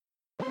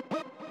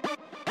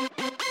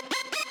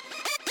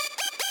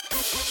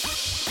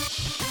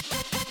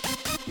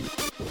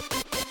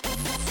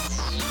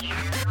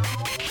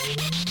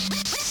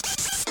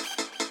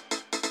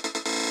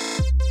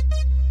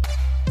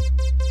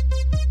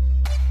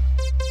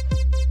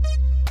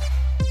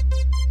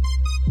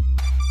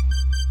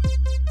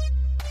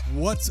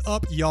What's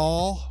up,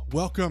 y'all?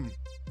 Welcome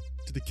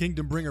to the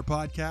Kingdom Bringer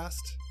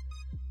podcast.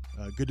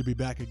 Good to be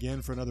back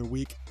again for another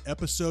week.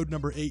 Episode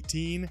number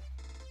 18.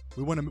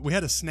 We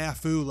had a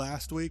snafu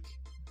last week.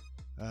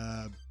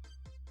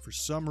 For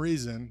some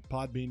reason,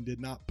 Podbean did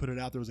not put it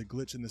out. There was a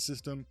glitch in the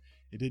system.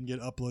 It didn't get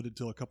uploaded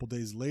till a couple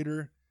days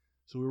later.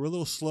 So we were a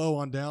little slow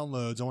on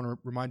downloads. I want to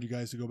remind you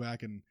guys to go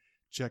back and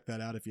check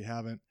that out if you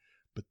haven't.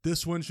 But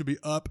this one should be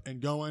up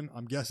and going.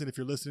 I'm guessing if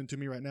you're listening to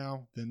me right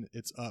now, then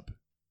it's up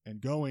and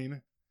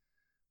going.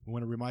 I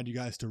want to remind you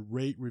guys to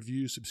rate,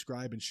 review,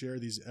 subscribe, and share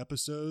these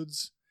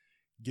episodes.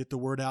 Get the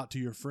word out to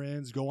your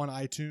friends. Go on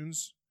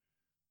iTunes,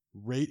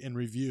 rate and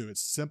review.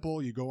 It's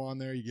simple. You go on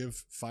there, you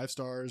give 5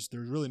 stars.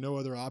 There's really no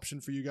other option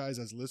for you guys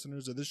as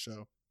listeners of this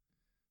show.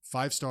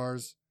 5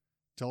 stars.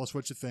 Tell us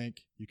what you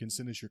think. You can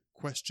send us your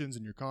questions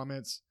and your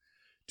comments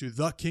to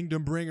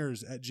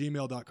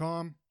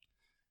thekingdombringers@gmail.com.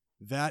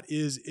 That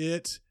is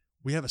it.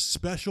 We have a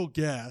special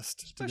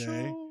guest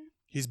today.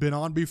 He's been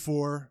on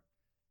before.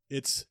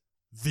 It's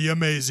the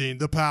amazing,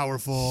 the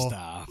powerful.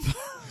 Stop.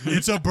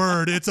 It's a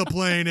bird. It's a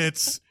plane.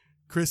 It's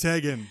Chris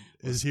Hagan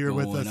is here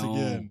with us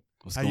again.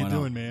 How you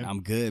doing, man?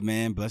 I'm good,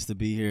 man. Blessed to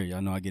be here.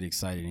 Y'all know I get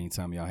excited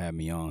anytime y'all have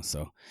me on,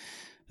 so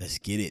let's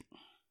get it.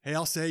 Hey,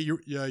 I'll say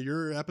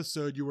your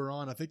episode you were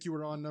on, I think you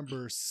were on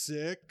number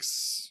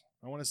 6,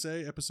 I want to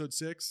say, episode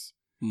 6,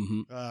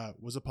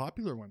 was a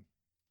popular one.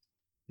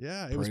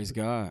 Yeah. Praise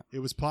God. It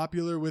was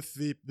popular with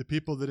the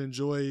people that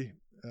enjoy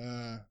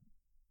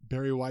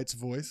Barry White's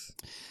voice.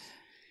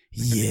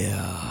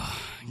 Yeah.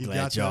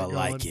 Glad y'all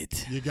like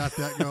it. You got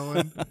that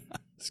going.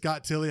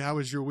 Scott Tilley, how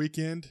was your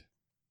weekend?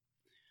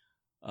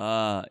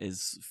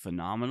 Is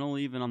phenomenal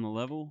even on the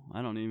level.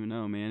 I don't even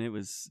know, man. It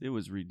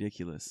was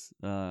ridiculous.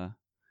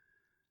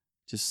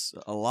 Just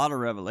a lot of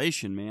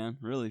revelation, man,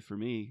 really, for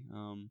me.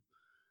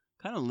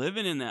 Kind of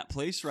living in that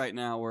place right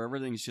now where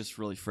everything's just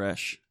really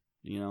fresh,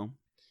 you know?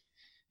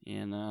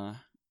 And I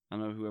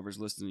know whoever's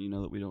listening, you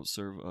know that we don't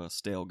serve a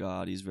stale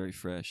God. He's very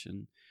fresh.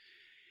 And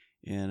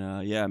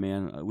yeah,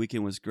 man,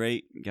 weekend was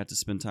great. Got to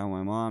spend time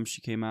with my mom.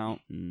 She came out.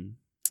 And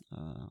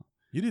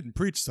you didn't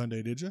preach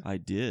Sunday, did you? I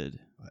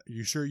did.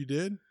 You sure you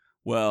did?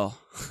 Well,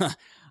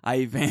 I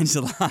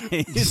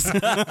evangelized.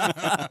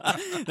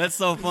 That's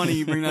so funny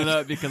you bring that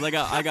up because I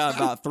got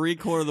about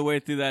 3/4 of the way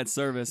through that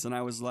service, and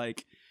I was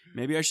like,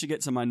 maybe I should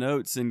get to my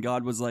notes. And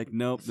God was like,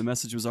 nope, the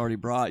message was already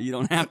brought. You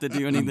don't have to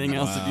do anything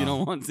else if you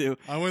don't want to.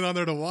 I went on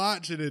there to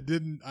watch, and it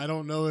didn't. I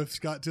don't know if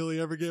Scott Tilley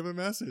ever gave a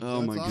message.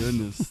 Oh, that's my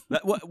goodness.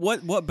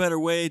 What better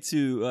way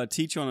to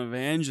teach on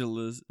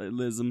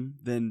evangelism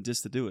than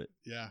just to do it?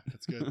 Yeah,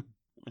 that's good.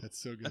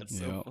 That's so good. That's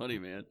so funny,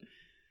 man.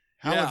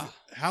 How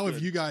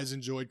have you guys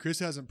enjoyed? Chris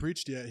hasn't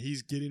preached yet.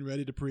 He's getting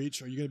ready to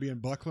preach. Are you going to be in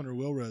Buckland or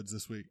Willroads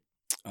this week?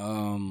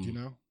 Do you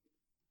know?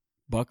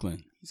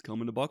 Buckland. He's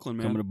coming to Buckland,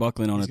 man. Coming to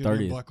Buckland on the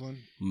 30th. Buckland.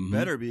 Mm-hmm.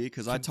 Better be,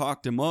 because I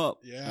talked him up.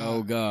 Yeah.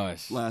 Oh,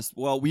 gosh.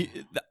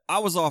 I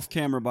was off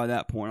camera by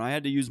that point. I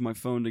had to use my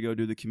phone to go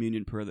do the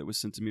communion prayer that was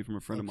sent to me from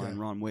a friend of mine,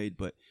 Ron Wade,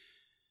 but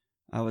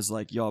I was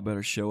like, y'all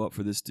better show up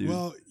for this dude.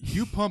 Well,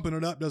 you pumping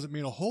it up doesn't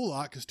mean a whole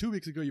lot, because 2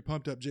 weeks ago you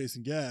pumped up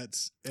Jason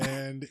Getz,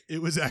 and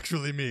it was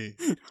actually me.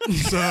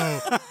 So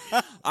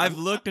I've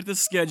looked at the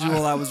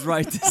schedule. I was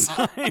right this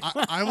time.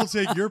 I will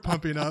take your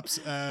pumping ups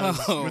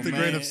with a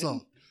grain of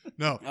salt.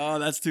 No. Oh,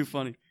 that's too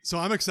funny. So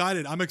I'm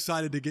excited. I'm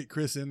excited to get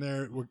Chris in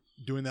there. We're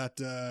doing that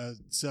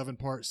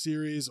 7-part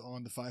series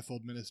on the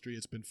fivefold ministry.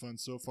 It's been fun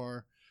so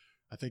far.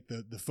 I think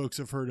the folks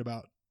have heard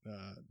about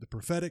the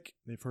prophetic.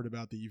 They've heard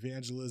about the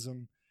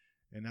evangelism.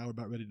 And now we're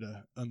about ready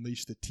to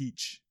unleash the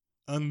teach.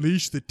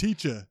 Unleash the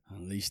teacher.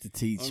 Unleash the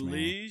teach,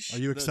 man. Are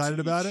you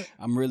excited about it?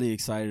 I'm really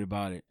excited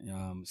about it.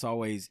 It's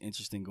always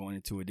interesting going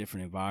into a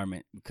different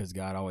environment because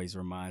God always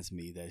reminds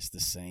me that it's the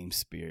same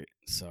spirit.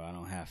 So I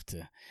don't have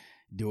to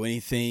do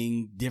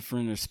anything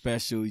different or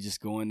special. You just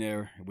go in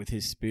there with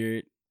his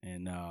spirit,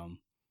 and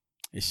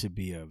it should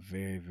be a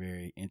very,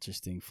 very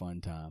interesting, fun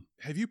time.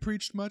 Have you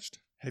preached much?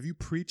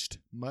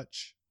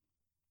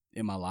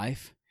 In my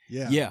life?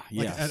 Yeah.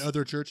 Like at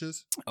other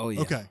churches? Oh, yeah.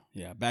 Okay.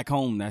 Yeah. Back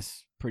home,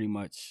 that's pretty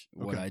much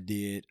what I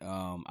did.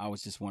 I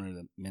was just one of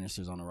the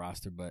ministers on the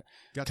roster, but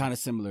kind of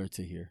similar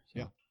to here. So.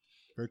 Yeah.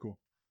 Very cool.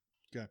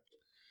 Okay.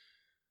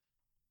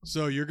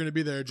 So you're going to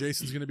be there.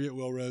 Jason's going to be at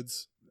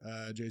Willroads.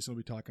 Jason will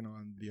be talking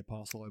on The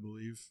Apostle, I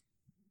believe.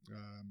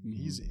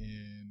 He's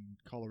in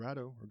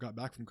Colorado, or got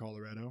back from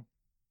Colorado.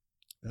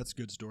 That's a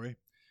good story.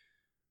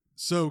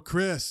 So,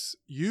 Chris,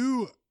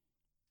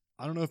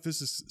 I don't know if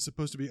this is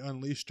supposed to be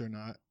unleashed or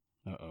not.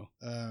 Uh-oh.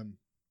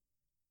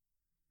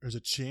 There's a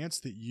chance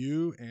that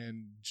you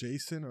and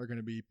Jason are going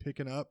to be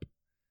picking up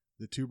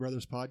the Two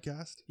Brothers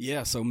podcast.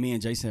 Yeah, so me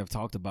and Jason have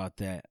talked about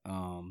that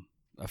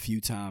a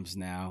few times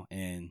now,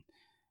 and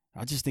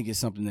I just think it's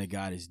something that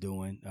God is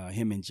doing.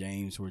 Him and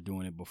James were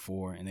doing it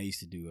before, and they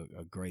used to do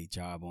a great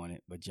job on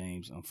it, but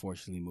James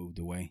unfortunately moved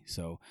away.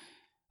 So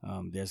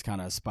there's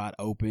kind of a spot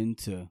open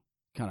to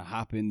kind of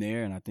hop in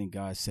there, and I think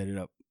God set it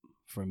up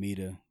for me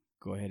to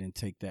go ahead and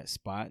take that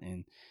spot,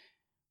 and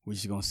we're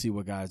just going to see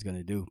what God's going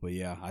to do. But,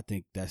 yeah, I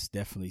think that's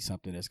definitely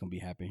something that's going to be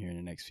happening here in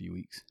the next few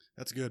weeks.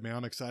 That's good, man.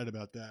 I'm excited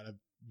about that. I've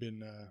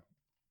been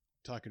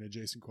talking to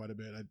Jason quite a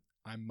bit.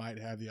 I might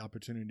have the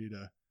opportunity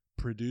to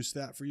produce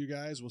that for you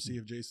guys. We'll see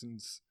if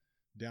Jason's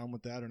down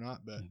with that or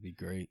not. But it'd be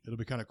great. It'll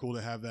be kind of cool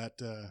to have that,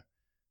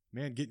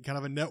 getting kind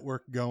of a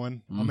network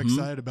going. Mm-hmm. I'm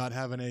excited about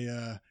having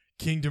a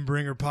Kingdom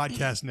Bringer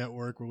podcast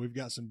network where we've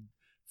got some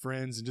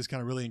friends and just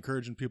kind of really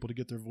encouraging people to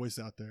get their voice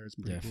out there. It's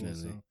pretty cool.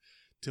 So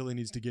Tilly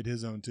needs to get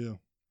his own too.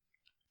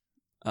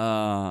 No,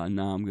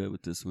 I'm good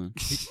with this one.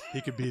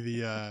 He could be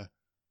the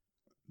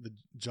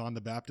John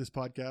the Baptist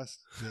podcast.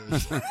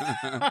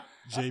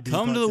 JB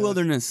Come podcast. to the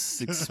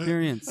wilderness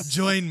experience.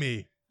 Join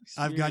me.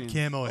 I've got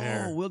camo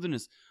hair. Oh,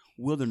 wilderness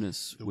The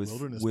wilderness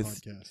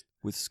podcast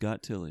with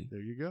Scott Tilley. There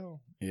you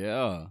go.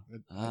 Yeah.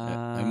 It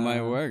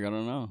might work. I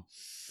don't know.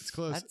 It's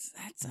close.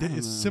 That's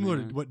It's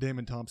similar to what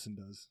Damon Thompson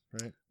does,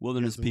 right?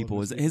 Wilderness people.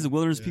 Wilderness Is it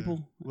Wilderness Yeah.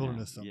 people?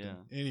 Wilderness something. Yeah.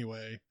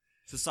 Anyway,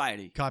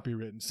 Society.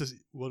 copywritten.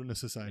 Wilderness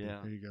Society. Yeah.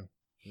 There you go.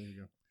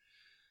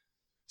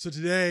 So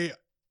today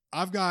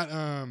I've got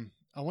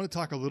I want to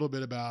talk a little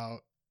bit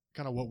about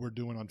kind of what we're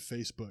doing on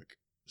Facebook.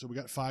 So we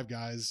got 5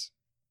 guys,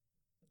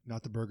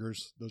 not the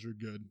burgers. Those are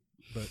good.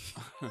 But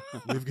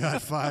we've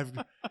got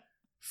 5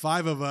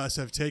 of us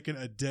have taken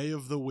a day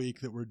of the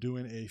week that we're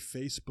doing a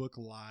Facebook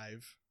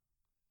Live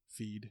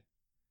feed.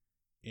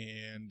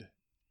 And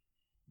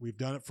we've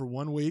done it for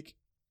 1 week.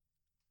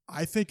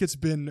 I think it's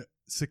been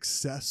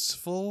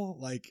successful,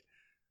 like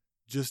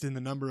just in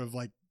the number of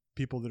like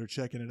people that are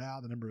checking it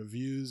out, the number of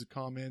views,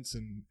 comments,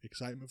 and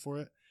excitement for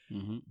it.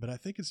 Mm-hmm. But I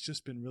think it's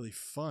just been really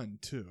fun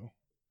too.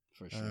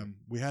 For sure.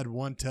 We had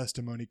one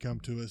testimony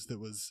come to us that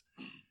was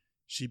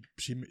she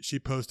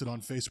posted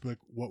on Facebook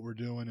what we're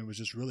doing and was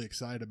just really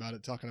excited about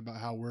it, talking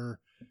about how we're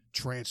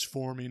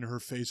transforming her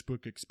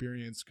Facebook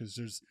experience because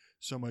there's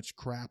so much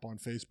crap on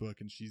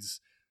Facebook, and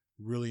she's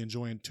really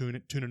enjoying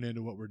tuning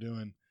into what we're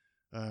doing.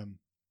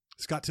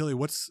 Scott Tilley,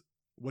 what's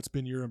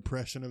been your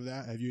impression of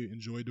that? Have you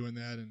enjoyed doing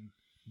that and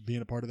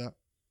being a part of that?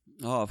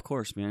 Oh, of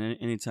course, man.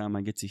 Anytime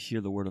I get to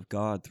hear the word of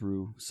God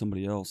through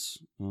somebody else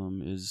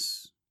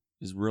is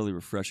really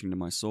refreshing to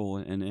my soul.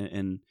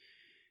 And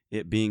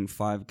it being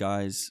 5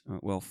 guys,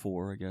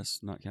 4, I guess,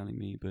 not counting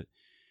me, but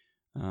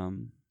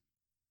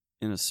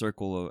in a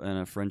circle and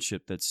a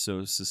friendship that's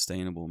so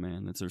sustainable,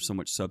 man, that there's so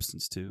much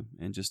substance to.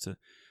 And just to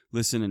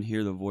listen and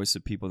hear the voice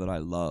of people that I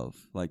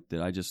love, like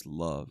that I just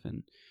love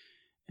and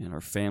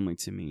are family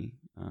to me,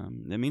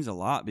 that means a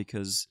lot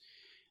because –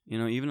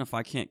 even if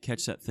I can't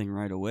catch that thing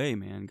right away,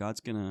 man,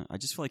 I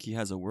just feel like he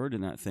has a word in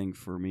that thing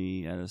for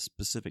me at a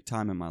specific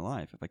time in my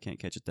life. If I can't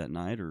catch it that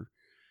night or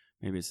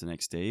maybe it's the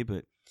next day,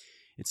 but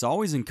it's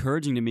always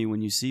encouraging to me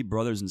when you see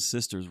brothers and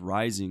sisters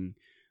rising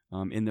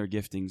in their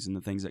giftings and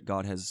the things that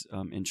God has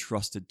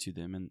entrusted to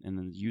them and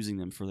then using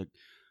them for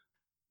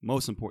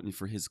most importantly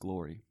for his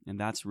glory. And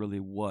that's really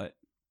what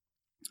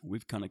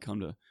we've kind of come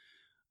to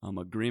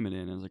agreement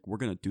in. Is like, we're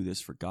going to do this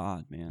for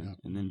God, man. Yeah.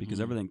 And then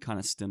because everything kind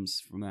of stems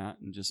from that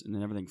and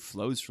then everything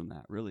flows from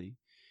that, really.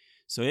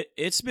 So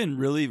it's been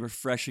really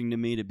refreshing to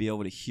me to be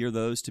able to hear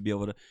those, to be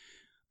able to,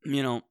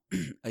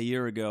 a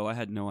year ago, I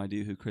had no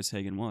idea who Chris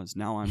Hagan was.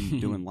 Now I'm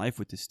doing life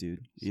with this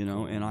dude,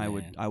 cool, and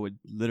I would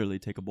literally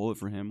take a bullet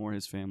for him or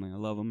his family. I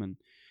love him.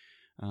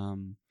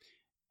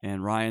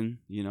 And Ryan,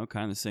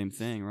 kind of the same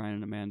thing. Ryan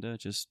and Amanda,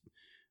 just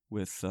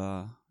with,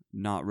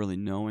 not really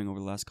knowing over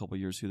the last couple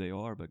of years who they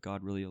are, but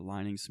God really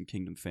aligning some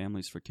kingdom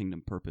families for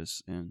kingdom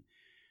purpose. And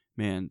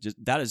man,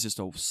 that is just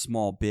a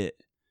small bit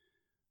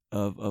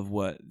of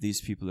what these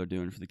people are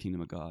doing for the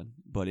kingdom of God.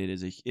 But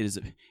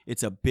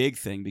it's a big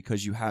thing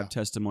because you have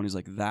testimonies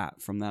like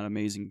that from that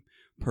amazing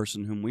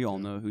person whom we all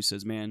know who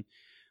says, man,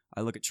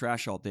 I look at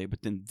trash all day,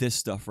 but then this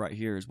stuff right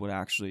here is what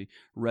actually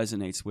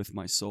resonates with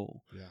my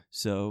soul. Yeah.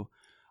 So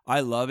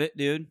I love it,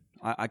 dude.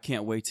 I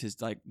can't wait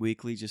to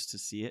weekly just to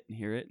see it and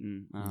hear it.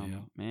 And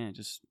man,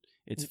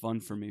 it's fun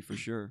for me for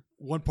sure.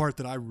 One part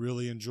that I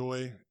really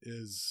enjoy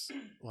is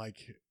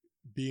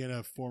being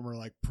a former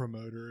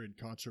promoter and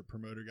concert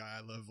promoter guy. I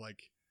love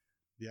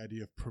the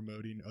idea of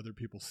promoting other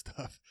people's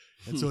stuff.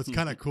 And so it's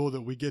kind of cool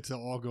that we get to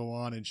all go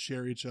on and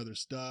share each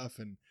other's stuff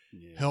and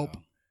help.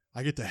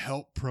 I get to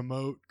help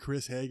promote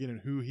Chris Hagan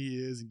and who he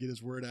is and get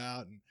his word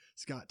out, and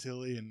Scott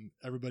Tilley and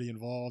everybody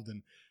involved.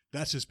 And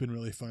that's just been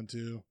really fun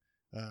too.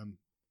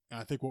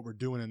 I think what we're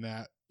doing in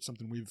that,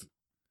 something we've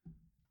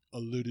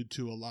alluded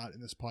to a lot in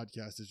this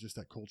podcast, is just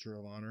that culture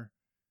of honor.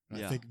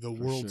 And I think the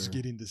world's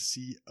getting to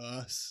see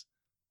us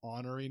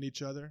honoring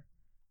each other.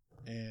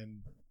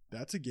 And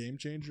that's a game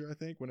changer, I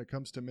think, when it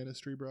comes to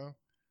ministry, bro.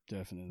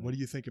 Definitely. What do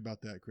you think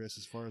about that, Chris,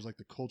 as far as the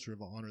culture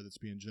of honor that's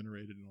being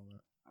generated and all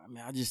that? I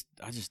mean,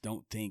 I just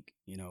don't think,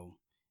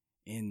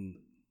 in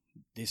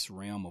this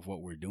realm of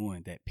what we're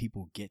doing that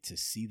people get to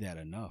see that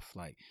enough.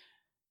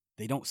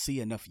 They don't see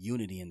enough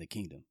unity in the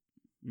kingdom.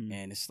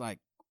 And it's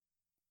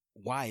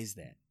why is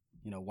that?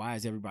 why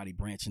is everybody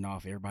branching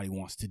off? Everybody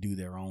wants to do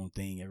their own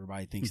thing.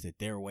 Everybody thinks that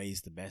their way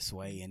is the best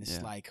way. And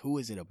it's like, who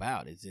is it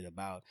about? Is it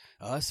about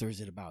us or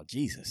is it about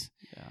Jesus?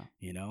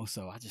 Yeah.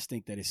 So I just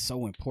think that it's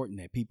so important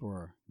that people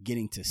are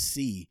getting to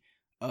see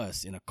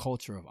us in a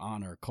culture of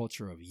honor, a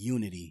culture of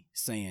unity,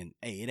 saying,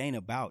 hey, it ain't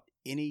about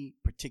any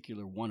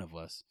particular one of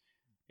us.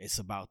 It's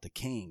about the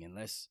King. And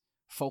let's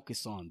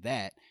focus on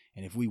that.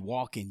 And if we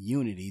walk in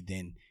unity,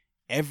 then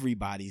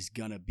everybody's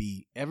gonna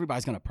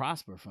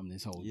prosper from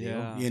this whole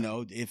deal.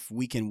 If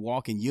we can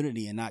walk in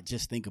unity and not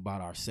just think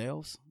about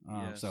ourselves.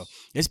 So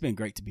it's been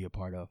great to be a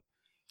part of.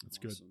 That's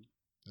good.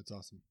 That's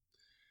awesome.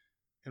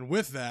 And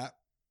with that,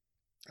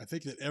 I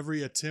think that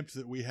every attempt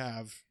that we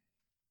have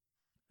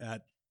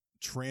at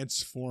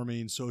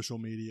transforming social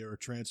media or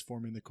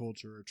transforming the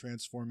culture or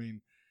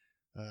transforming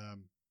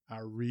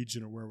our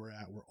region or where we're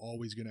at, we're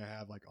always going to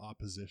have like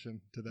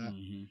opposition to that.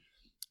 Mm-hmm.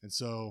 And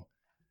so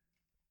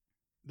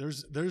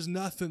there's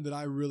nothing that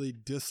I really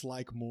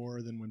dislike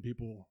more than when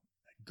people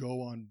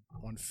go on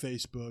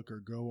Facebook or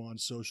go on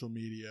social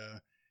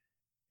media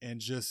and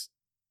just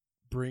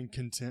bring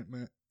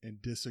contentment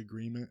and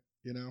disagreement,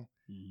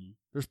 Mm-hmm.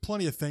 There's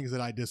plenty of things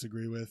that I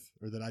disagree with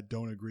or that I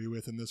don't agree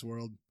with in this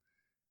world.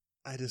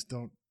 I just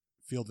don't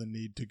feel the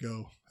need to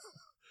go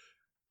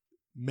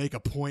make a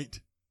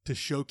point to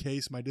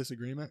showcase my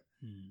disagreement.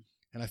 Mm-hmm.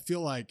 And I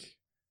feel like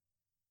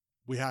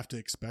we have to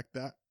expect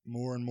that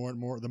more and more and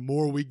more. The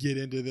more we get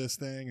into this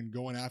thing and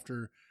going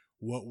after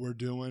what we're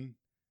doing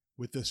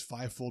with this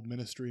fivefold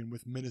ministry and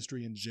with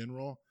ministry in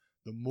general,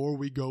 the more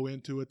we go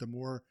into it, the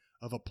more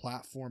of a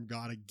platform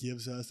God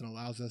gives us and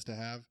allows us to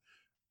have,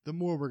 the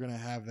more we're going to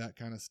have that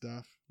kind of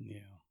stuff. Yeah.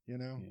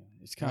 Yeah.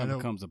 It's kind of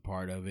becomes a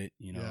part of it,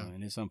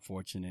 and it's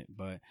unfortunate,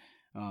 but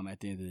at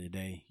the end of the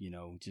day,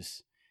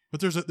 But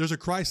there's a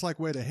Christ-like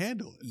way to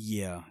handle it.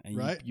 Yeah, and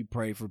right? you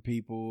pray for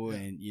people,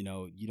 and you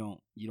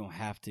don't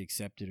have to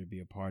accept it or be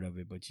a part of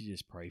it, but you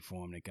just pray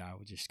for them that God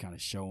would just kind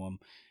of show them,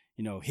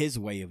 His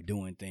way of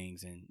doing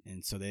things,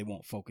 and so they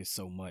won't focus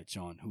so much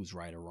on who's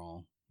right or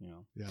wrong.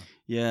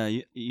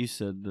 Yeah. You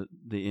said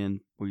the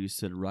end where you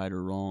said right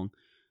or wrong.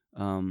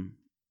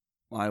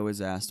 I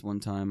was asked one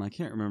time. I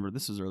can't remember.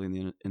 This was early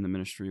in the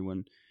ministry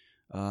when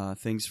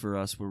things for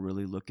us were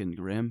really looking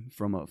grim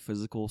from a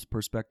physical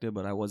perspective,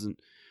 but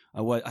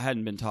I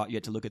hadn't been taught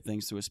yet to look at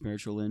things through a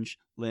spiritual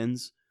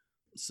lens.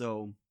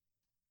 So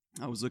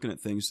I was looking at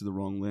things through the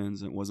wrong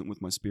lens, and it wasn't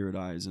with my spirit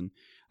eyes, and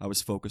I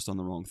was focused on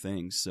the wrong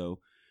things. So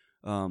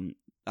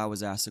I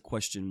was asked a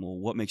question, well,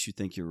 what makes you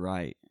think you're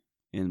right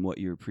in what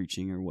you're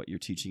preaching or what you're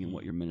teaching and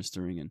what you're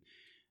ministering? And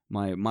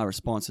my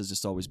response has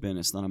just always been,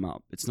 it's not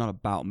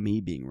about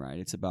me being right.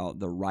 It's about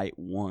the right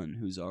one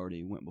who's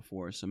already went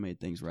before us and made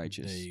things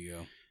righteous. There you go.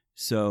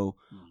 So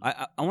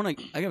I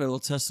got a little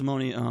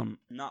testimony,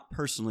 not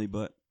personally,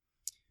 but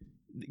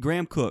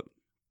Graham Cook.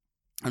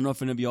 I don't know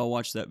if any of y'all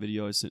watched that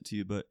video I sent to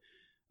you, but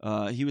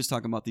he was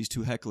talking about these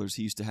two hecklers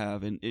he used to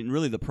have, and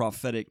really the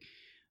prophetic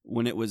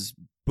when it was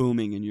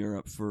booming in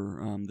Europe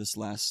for this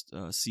last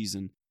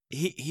season.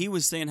 He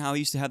was saying how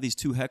he used to have these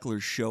two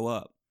hecklers show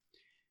up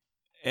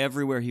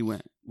everywhere he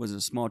went. Was it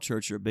a small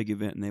church or a big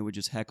event, and they would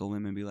just heckle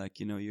him and be like,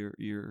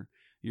 you're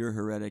a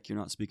heretic, you're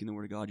not speaking the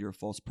word of God, you're a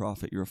false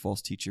prophet, you're a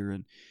false teacher,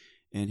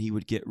 and he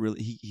would get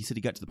really. He said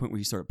he got to the point where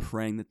he started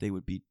praying that they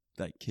would be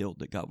like killed,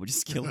 that God would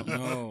just kill them.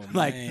 Oh,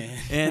 like, man.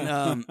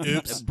 And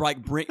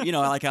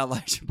like how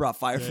Elijah brought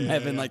fire from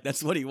heaven, like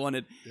that's what he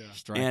wanted.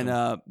 Yeah.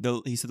 And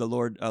he said the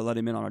Lord let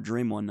him in on a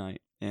dream one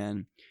night,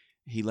 and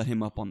he let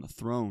him up on the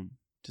throne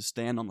to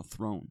stand on the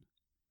throne.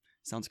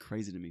 Sounds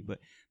crazy to me, but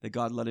that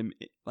God let him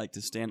like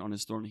to stand on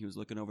his throne. And he was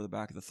looking over the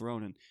back of the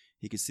throne, and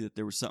he could see that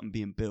there was something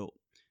being built.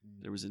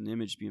 There was an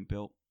image being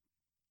built,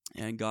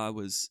 and God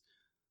was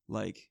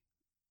like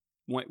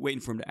waiting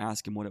for him to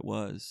ask him what it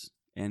was.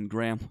 And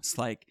Graham was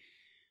like,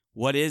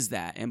 "What is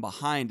that?" And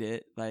behind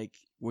it, like,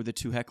 were the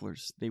two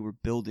hecklers. They were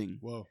building.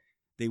 Whoa!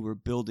 They were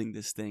building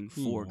this thing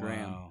for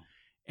Graham.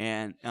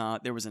 And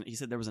he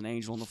said there was an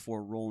angel on the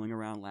floor rolling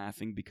around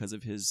laughing because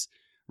of his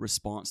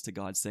response to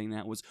God saying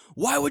that was,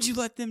 why would you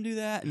let them do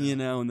that?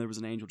 And, and there was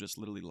an angel just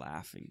literally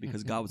laughing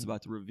because God was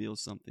about to reveal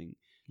something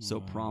so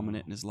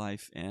prominent in his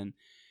life. And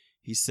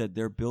he said,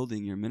 they're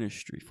building your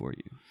ministry for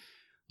you.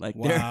 Like,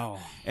 wow.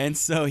 And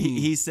so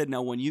he said,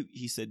 no,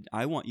 he said,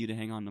 I want you to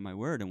hang on to my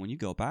word. And when you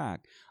go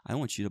back, I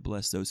want you to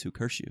bless those who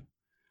curse you.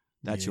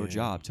 That's your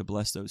job, to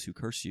bless those who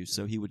curse you.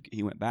 So he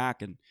went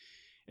back, and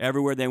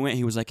everywhere they went,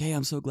 he was like, hey,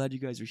 I'm so glad you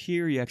guys are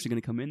here. You're actually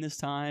going to come in this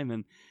time.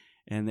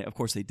 And they, of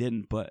course they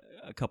didn't, but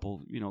a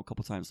couple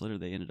times later,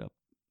 they ended up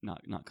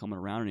not coming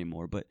around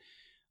anymore. But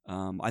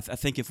I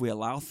think if we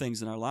allow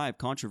things in our life,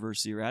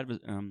 controversy or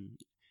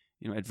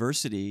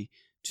adversity,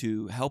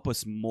 to help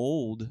us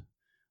mold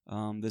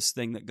this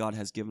thing that God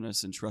has given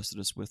us and trusted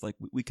us with, like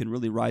we can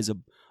really rise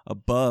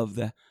above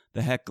the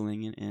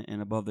heckling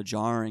and above the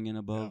jarring and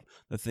above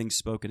the things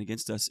spoken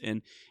against us.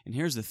 And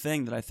here's the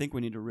thing that I think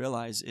we need to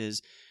realize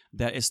is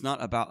that it's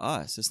not about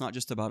us. It's not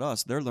just about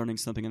us. They're learning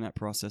something in that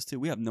process too.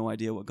 We have no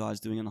idea what God's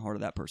doing in the heart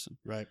of that person.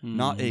 Right.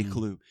 Not a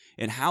clue.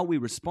 And how we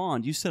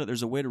respond, you said it,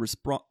 there's a way to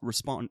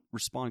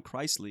respond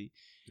Christly.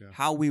 Yeah.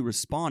 How we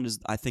respond is,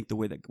 I think, the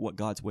way that what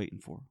God's waiting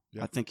for.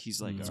 Yeah. I think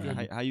He's like, That's all right,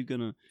 good. how you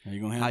gonna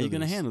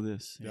handle handle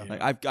this? Yeah.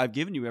 Like I've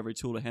given you every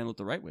tool to handle it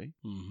the right way.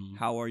 Mm-hmm.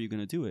 How are you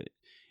gonna do it?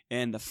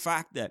 And the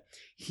fact that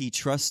He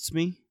trusts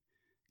me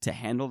to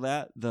handle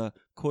that the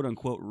quote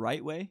unquote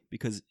right way,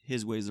 because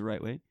His way is the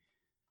right way,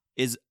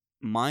 is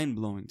mind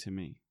blowing to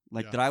me.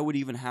 Like Yeah. that I would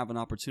even have an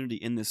opportunity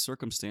in this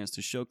circumstance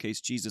to showcase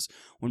Jesus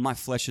when my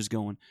flesh is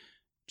going,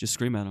 just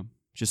scream at Him.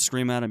 Just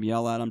scream at Him,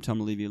 yell at Him, tell Him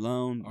to leave you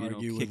alone,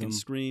 Argue with kick and him.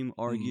 scream,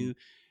 argue.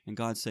 And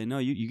God say, no,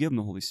 you give Him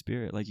the Holy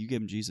Spirit. Like you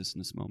give Him Jesus in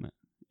this moment.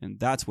 And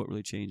that's what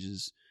really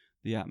changes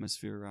the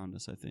atmosphere around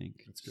us, I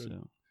think. That's good.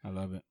 So, I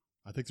love it.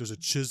 I think there's a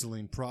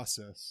chiseling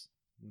process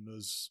when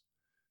those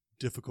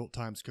difficult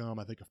times come.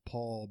 I think of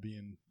Paul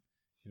being,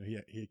 he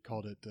had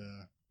called it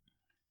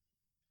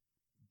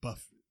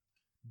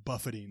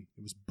buffeting.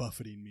 It was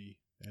buffeting me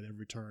at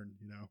every turn,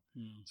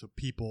 So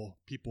people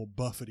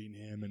buffeting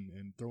him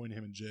and throwing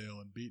him in jail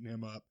and beating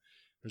him up.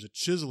 There's a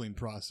chiseling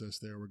process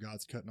there where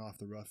God's cutting off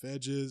the rough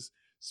edges,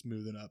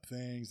 smoothing up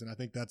things, and I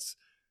think that's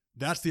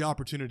the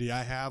opportunity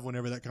I have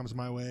whenever that comes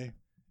my way.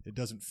 It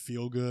doesn't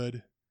feel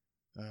good,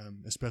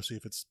 especially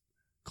if it's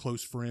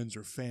close friends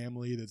or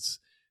family that's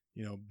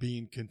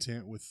being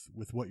content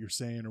with what you're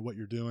saying or what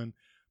you're doing.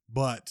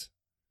 But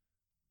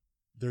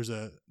there's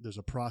a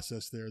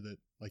process there that,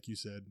 like you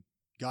said,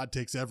 God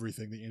takes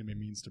everything the enemy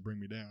means to bring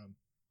me down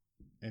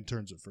and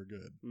turns it for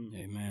good.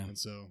 Amen. And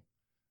so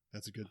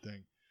that's a good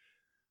thing.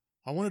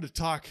 I wanted to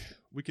talk.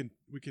 We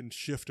can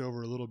shift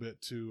over a little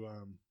bit to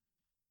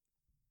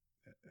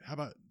how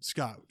about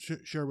Scott?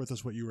 Share with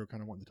us what you were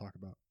kind of wanting to talk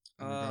about.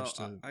 In regards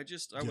to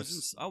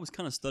I was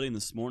kind of studying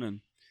this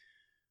morning,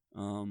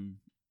 and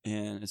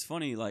it's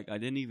funny. Like I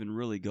didn't even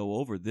really go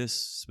over this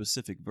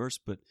specific verse,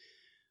 but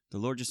the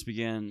Lord just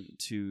began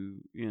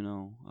to,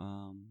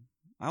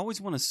 I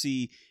always want to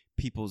see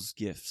people's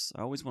gifts.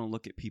 I always want to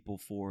look at people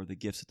for the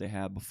gifts that they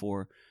have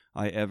before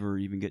I ever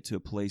even get to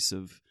a place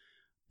of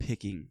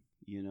picking,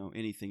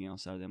 anything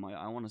else out of them.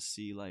 I want to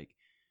see, like,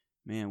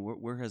 man,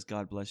 where has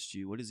God blessed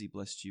you? What has He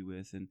blessed you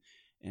with?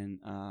 And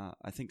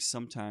I think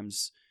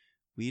sometimes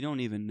we don't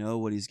even know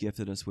what He's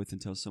gifted us with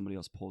until somebody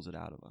else pulls it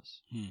out of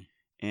us.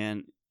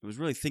 And I was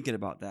really thinking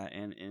about that,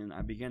 and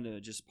I began to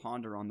just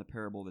ponder on the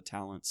parable of the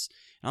talents.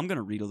 And I'm going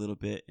to read a little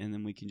bit, and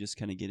then we can just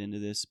kind of get into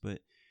this.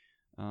 But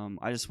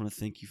I just want to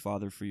thank you,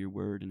 Father, for your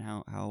word and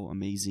how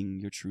amazing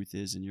your truth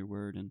is in your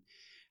word, and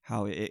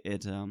how it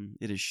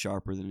is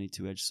sharper than any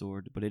two-edged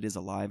sword, but it is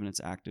alive and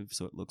it's active,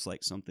 so it looks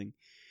like something.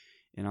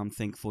 And I'm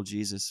thankful,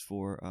 Jesus,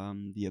 for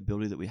the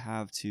ability that we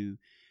have to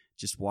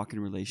just walk in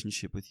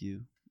relationship with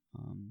you.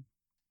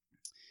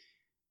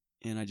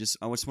 And I just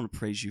want to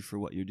praise you for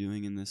what you're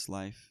doing in this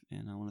life,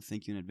 and I want to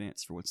thank you in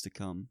advance for what's to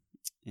come,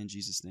 in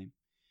Jesus' name.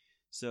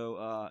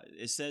 So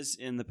it says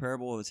in the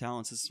parable of the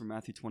talents, this is from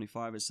Matthew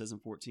 25, it says in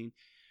 14,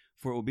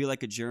 "For it will be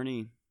like a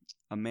journey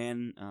a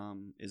man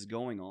is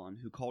going on,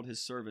 who called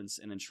his servants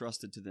and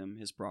entrusted to them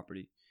his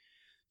property.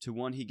 To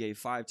one he gave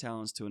 5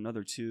 talents, to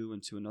another 2,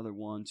 and to another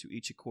 1, to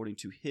each according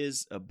to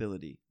his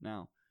ability."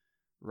 Now,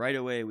 right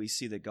away we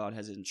see that God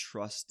has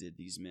entrusted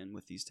these men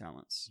with these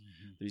talents,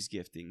 these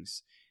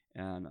giftings,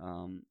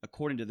 and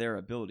according to their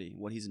ability,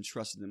 what He's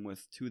entrusted them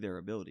with to their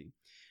ability.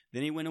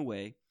 Then he went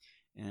away,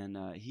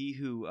 and he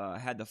who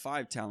had the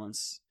 5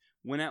 talents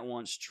went at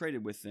once,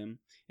 traded with them,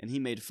 and he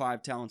made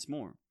 5 talents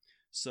more.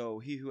 So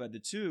he who had the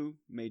 2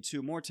 made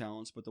 2 more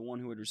talents, but the one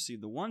who had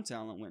received the 1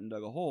 talent went and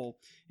dug a hole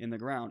in the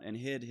ground and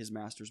hid his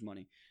master's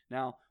money.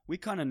 Now, we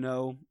kind of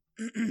know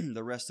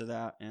the rest of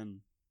that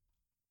and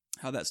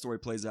how that story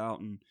plays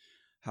out, and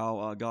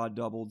how God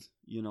doubled,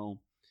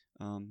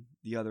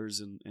 the others,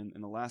 and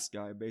the last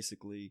guy,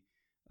 basically,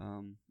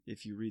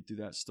 if you read through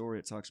that story,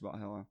 it talks about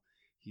how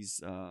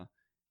he's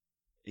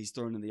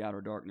thrown in the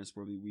outer darkness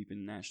where we weep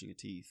and gnashing of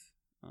teeth.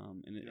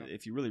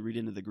 If you really read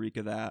into the Greek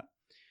of that,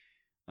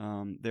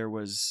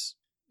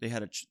 they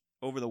had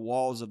over the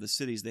walls of the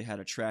cities, they had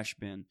a trash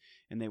bin,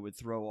 and they would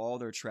throw all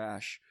their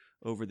trash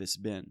over this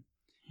bin.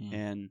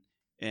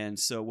 And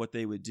so what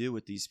they would do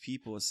with these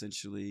people,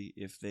 essentially,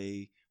 if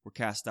they were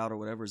cast out or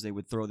whatever, is they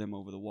would throw them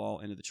over the wall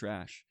into the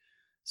trash.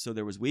 So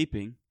there was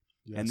weeping.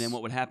 Yes. And then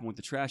what would happen with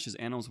the trash is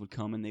animals would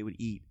come and they would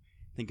eat.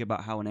 Think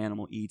about how an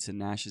animal eats and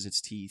gnashes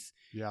its teeth.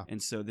 Yeah.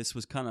 And so this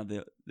was kind of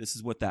this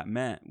is what that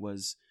meant,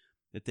 was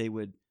that they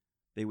would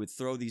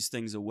throw these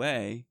things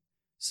away.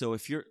 So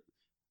if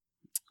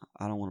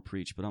I don't want to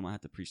preach, but I'm going to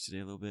have to preach today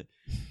a little bit.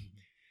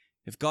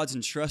 If God's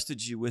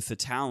entrusted you with a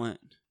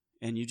talent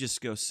and you just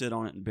go sit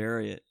on it and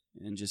bury it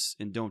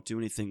and don't do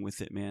anything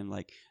with it, man,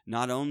 like,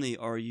 not only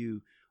are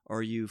you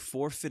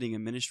forfeiting a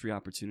ministry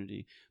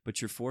opportunity, but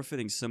you're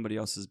forfeiting somebody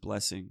else's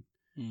blessing,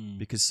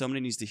 because somebody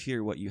needs to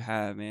hear what you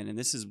have, man. And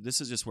this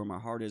is just where my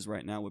heart is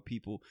right now with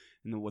people,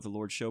 and what the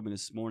Lord showed me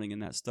this morning in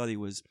that study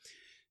was,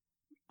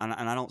 and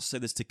I don't say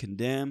this to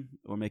condemn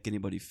or make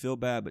anybody feel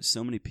bad, but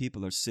so many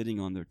people are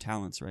sitting on their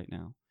talents right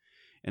now.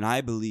 And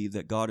I believe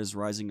that God is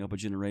rising up a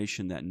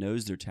generation that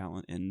knows their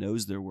talent and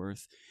knows their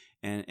worth.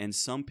 And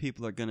some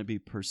people are going to be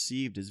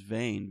perceived as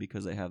vain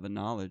because they have the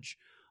knowledge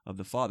of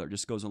the Father. It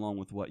just goes along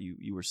with what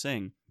you were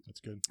saying. That's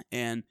good.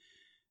 And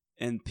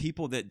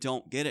people that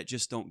don't get it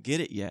just don't get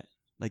it yet.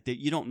 Like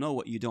you don't know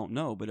what you don't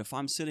know. But if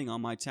I'm sitting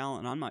on my talent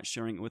and I'm not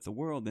sharing it with the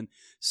world, then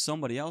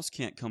somebody else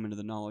can't come into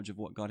the knowledge of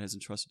what God has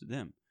entrusted to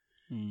them.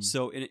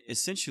 So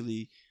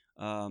essentially,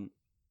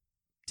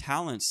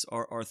 talents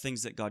are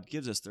things that God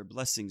gives us. They're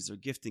blessings, they're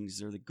giftings,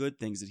 they're the good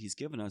things that He's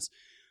given us.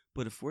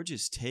 But if we're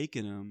just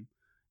taking them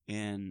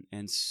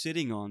and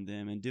sitting on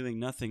them and doing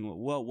nothing,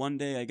 well, one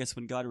day, I guess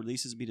when God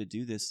releases me to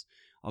do this,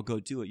 I'll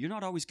go do it. You're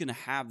not always going to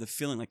have the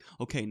feeling like,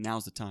 okay,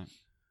 now's the time.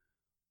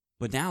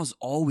 But now's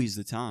always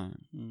the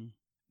time.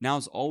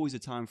 Now's always the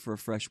time for a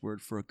fresh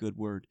word, for a good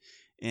word.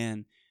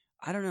 And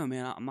I don't know,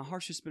 man. My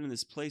heart's just been in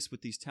this place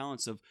with these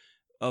talents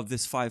of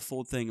this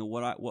fivefold thing, and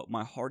what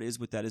my heart is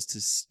with that is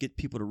to get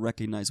people to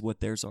recognize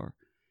what theirs are.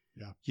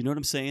 Yeah, you know what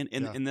I'm saying,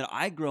 and yeah. and that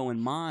I grow in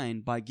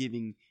mine by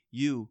giving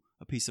you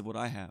a piece of what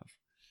I have.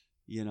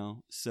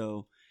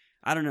 So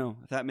I don't know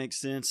if that makes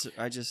sense.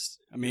 I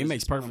mean, it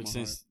makes perfect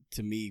sense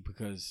to me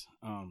because,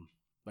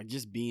 like,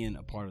 just being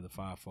a part of the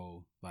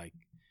fivefold, like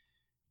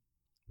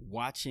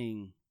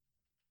watching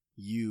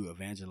you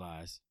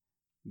evangelize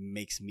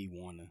makes me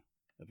want to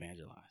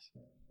evangelize.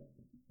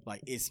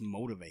 Like, it's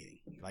motivating.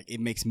 Like, it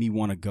makes me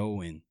want to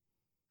go and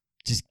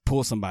just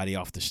pull somebody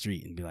off the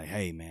street and be like,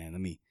 hey, man,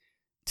 let me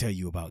tell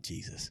you about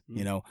Jesus.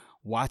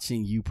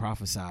 Watching you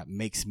prophesy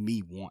makes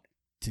me want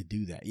to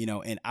do that,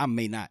 and I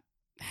may not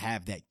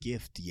have that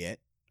gift yet.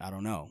 I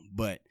don't know.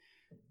 But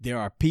there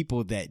are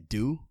people that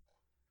do,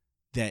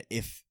 that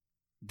if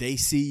they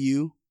see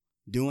you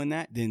doing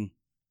that, then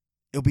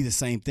it'll be the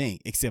same thing,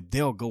 except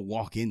they'll go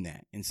walk in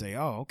that and say,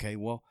 oh, okay,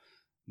 well,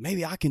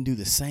 maybe I can do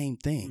the same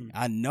thing.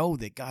 I know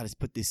that God has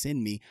put this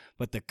in me,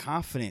 but the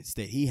confidence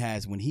that He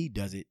has when He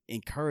does it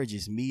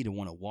encourages me to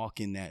want to walk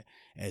in that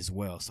as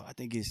well. So I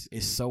think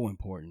it's so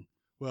important.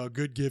 Well,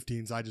 good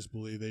giftings, I just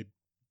believe they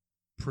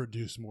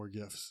produce more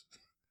gifts.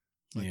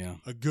 Like, yeah.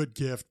 A good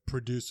gift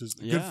produces,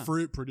 good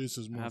fruit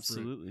produces more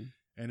Absolutely. fruit.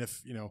 And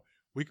if,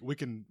 we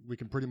can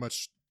pretty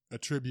much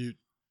attribute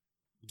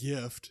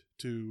gift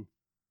to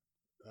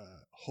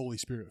Holy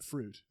Spirit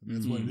fruit. I mean,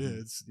 that's what it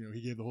is.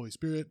 He gave the Holy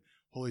Spirit.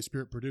 Holy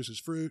Spirit produces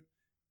fruit,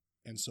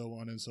 and so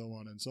on and so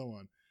on and so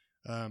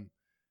on.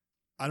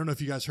 I don't know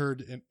if you guys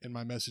heard in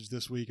my message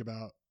this week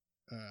about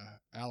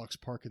Alex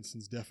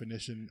Parkinson's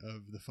definition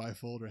of the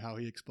fivefold, or how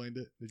he explained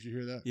it. Did you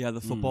hear that? Yeah, the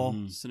football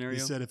scenario.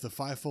 He said if the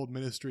fivefold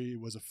ministry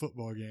was a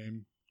football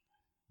game,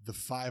 the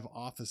 5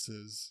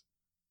 offices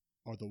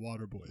are the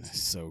water boys.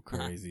 That's so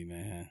crazy,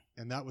 man.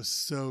 And that was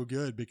so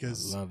good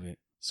because I love it.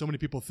 So many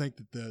people think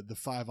that the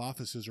 5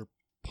 offices are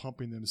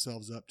pumping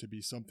themselves up to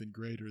be something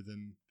greater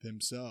than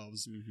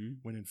themselves,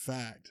 when in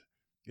fact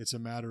it's a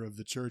matter of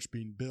the church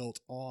being built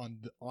on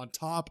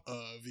top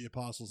of the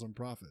apostles and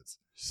prophets.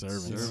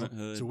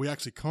 Servanthood. So we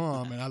actually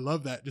come, and I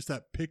love that, just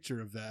that picture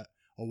of that,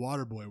 a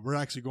water boy. We're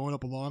actually going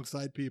up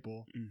alongside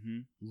people,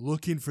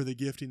 looking for the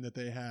gifting that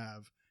they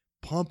have,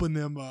 pumping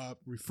them up,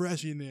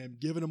 refreshing them,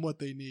 giving them what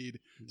they need,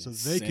 so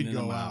they can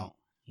go out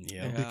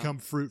and become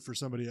fruit for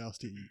somebody else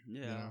to eat.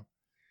 Yeah.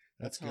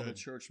 That's how the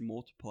church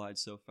multiplied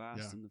so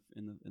fast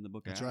in the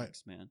book of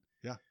Acts, man.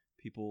 Yeah.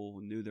 People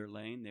knew their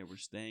lane, they were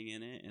staying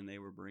in it, and they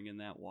were bringing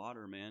that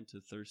water, man, to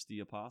thirsty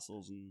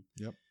apostles and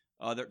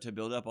to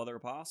build up other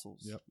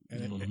apostles. Yep.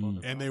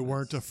 And they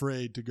weren't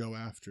afraid to go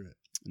after it.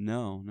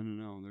 No.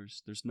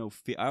 There's no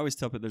fear. I always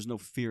tell people there's no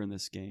fear in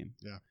this game.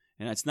 Yeah.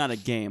 And it's not a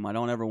game. I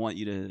don't ever want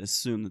you to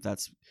assume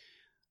that's.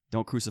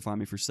 Don't crucify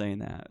me for saying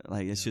that.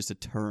 Like, it's just a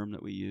term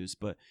that we use,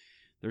 but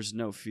there's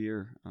no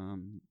fear,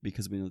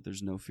 because we know that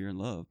there's no fear in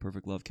love.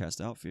 Perfect love casts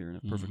out fear, and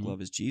if perfect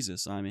love is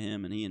Jesus, I'm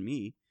Him and He and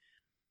me.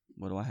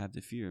 What do I have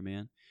to fear,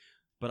 man?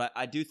 But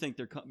I do think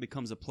there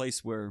becomes a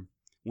place where,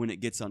 when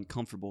it gets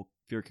uncomfortable,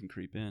 fear can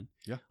creep in.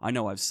 Yeah, I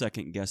know I've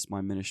second guessed my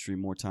ministry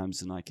more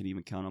times than I can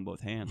even count on both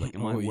hands. Like,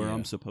 am I where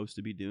I'm supposed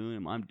to be doing?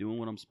 Am I doing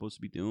what I'm supposed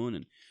to be doing?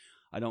 And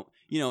I don't,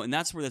 and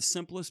that's where the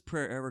simplest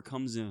prayer ever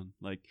comes in.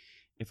 Like,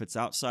 if it's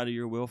outside of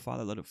your will,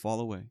 Father, let it fall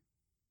away.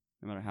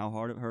 No matter how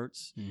hard it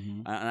hurts.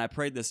 And I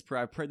prayed this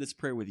prayer. I prayed this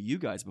prayer with you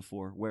guys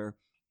before, where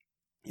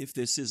if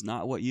this is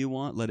not what you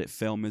want, let it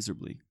fail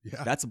miserably.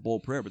 Yeah. That's a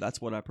bold prayer, but that's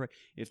what I pray.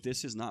 If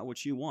this is not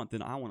what you want,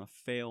 then I want to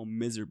fail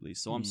miserably.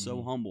 So I'm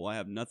so humble. I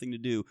have nothing to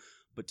do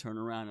but turn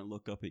around and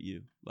look up at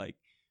you. Like,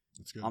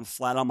 that's good. I'm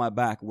flat on my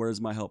back. Where does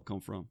my help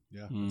come from?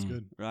 Yeah, that's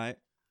good. Right?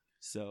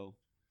 So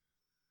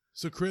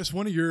Chris,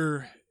 one of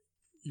your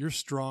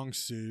strong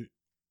suit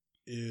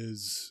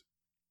is,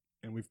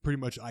 and we've pretty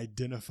much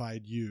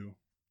identified you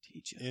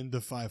in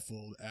the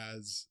fivefold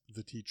as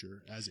the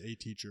teacher, as a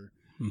teacher.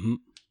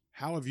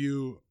 How have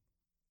you,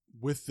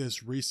 with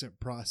this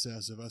recent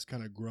process of us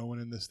kind of growing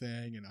in this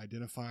thing and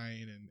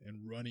identifying and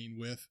running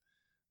with,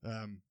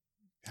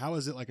 how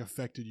has it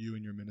affected you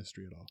in your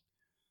ministry at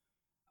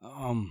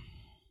all?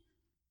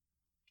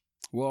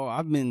 Well,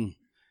 I've been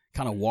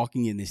kind of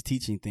walking in this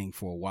teaching thing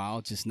for a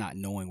while, just not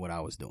knowing what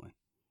I was doing.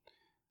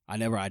 I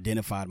never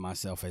identified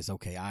myself as,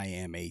 okay, I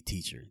am a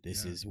teacher.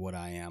 This Yeah. is what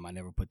I am. I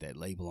never put that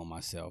label on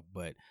myself,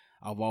 but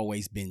I've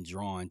always been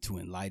drawn to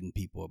enlighten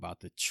people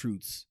about the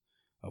truths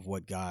of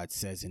what God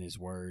says in his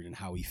word and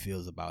how he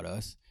feels about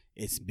us.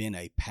 It's been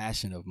a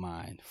passion of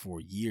mine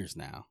for years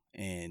now.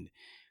 And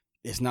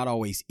it's not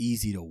always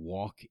easy to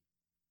walk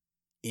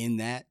in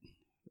that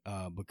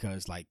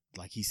because like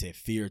he said,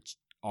 fear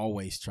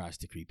always tries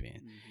to creep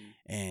in.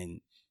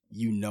 And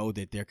you know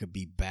that there could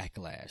be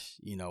backlash,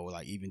 you know,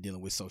 like even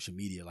dealing with social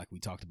media, like we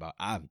talked about.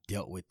 I've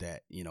dealt with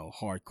that, you know,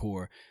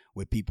 hardcore,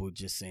 with people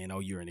just saying, oh,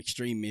 you're an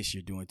extremist,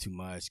 you're doing too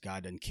much,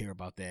 God doesn't care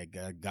about that,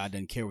 God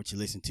doesn't care what you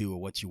listen to or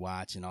what you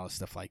watch and all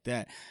stuff like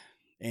that.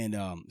 And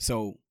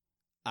so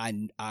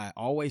I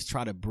always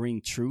try to bring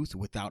truth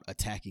without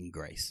attacking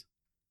grace.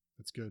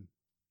 That's good.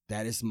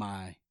 That is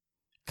my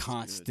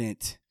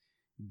constant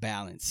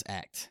balance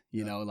act,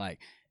 you know, like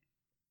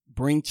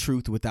bring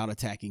truth without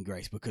attacking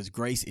grace, because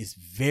grace is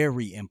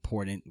very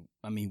important.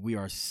 I mean, we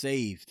are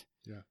saved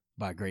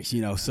by grace,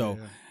 you know, so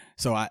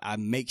I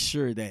make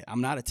sure that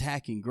I'm not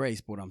attacking grace,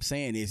 but what I'm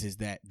saying is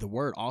that the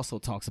word also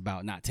talks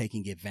about not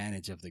taking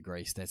advantage of the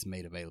grace that's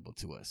made available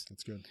to us.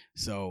 That's good.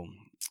 So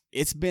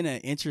it's been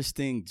an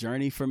interesting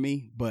journey for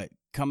me, but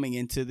coming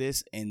into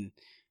this and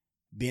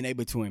being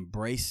able to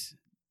embrace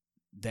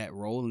that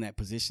role in that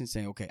position,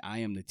 saying, okay, I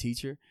am the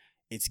teacher,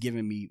 it's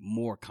given me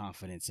more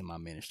confidence in my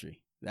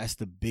ministry. That's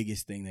the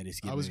biggest thing that it's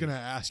given me. I was going to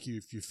ask you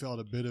if you felt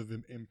a bit of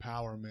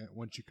empowerment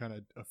once you kind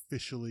of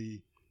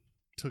officially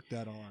took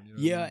that on. You know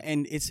yeah, what I mean?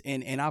 and it's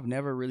and I've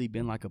never really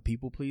been like a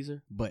people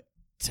pleaser, but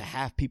to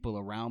have people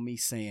around me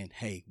saying,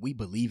 hey, we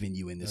believe in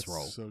you in this That's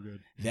role. so good.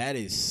 That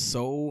is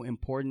so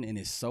important and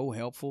is so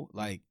helpful.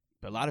 Like,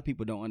 a lot of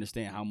people don't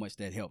understand how much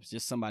that helps.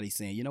 Just somebody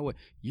saying, you know what,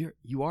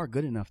 you are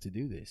good enough to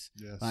do this.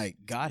 Yes. Like,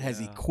 God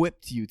has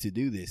equipped you to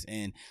do this.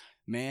 And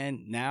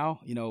man, now,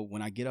 you know,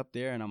 when I get up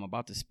there and I'm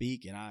about to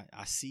speak and I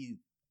see,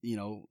 you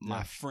know,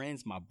 my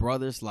friends, my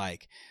brothers,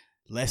 like,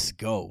 let's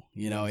go.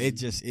 You know,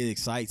 it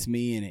excites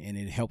me and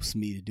it helps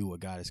me to do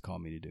what God has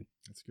called me to do.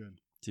 That's good.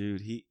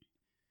 Dude,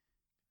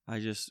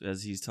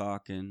 as he's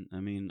talking, I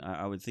mean,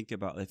 I would think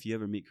about, if you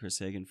ever meet Chris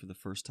Hagan for the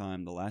first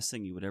time, the last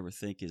thing you would ever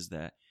think is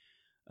that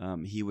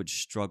he would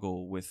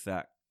struggle with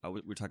that.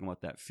 We were talking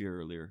about that fear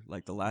earlier.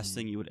 Like, the last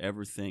thing you would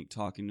ever think,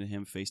 talking to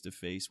him face to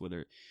face,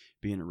 whether it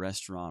be in a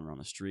restaurant or on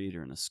the street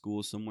or in a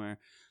school somewhere,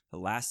 the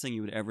last thing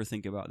you would ever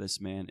think about this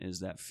man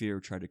is that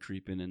fear tried to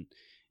creep in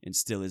and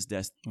steal his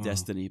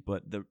destiny.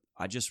 But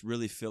I just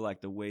really feel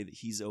like the way that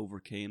he's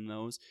overcame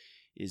those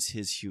is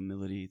his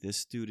humility.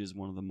 This dude is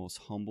one of the most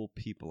humble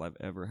people I've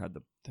ever had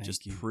the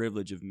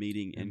privilege of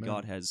meeting. Amen. And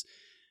God has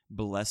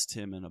blessed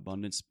him in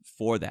abundance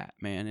for that,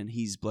 man. And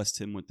he's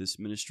blessed him with this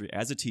ministry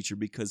as a teacher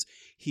because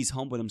he's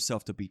humbled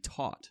himself to be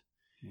taught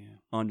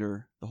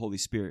under the Holy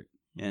Spirit.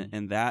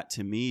 And that,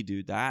 to me,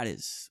 dude, that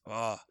is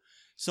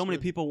so many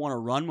people want to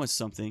run with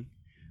something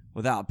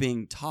without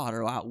being taught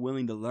or without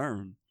willing to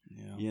learn.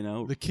 You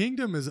know, the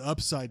kingdom is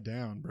upside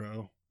down,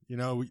 bro. You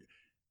know,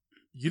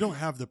 you don't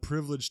have the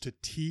privilege to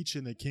teach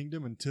in the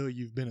kingdom until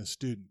you've been a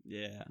student.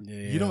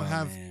 You don't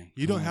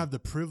have the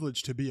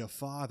privilege to be a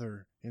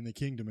father in the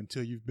kingdom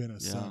until you've been a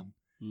son.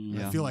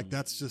 I feel like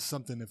that's just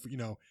something, if you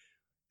know,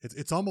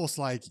 it's almost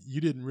like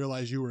you didn't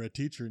realize you were a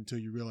teacher until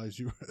you realized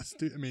you were a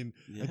student. I mean,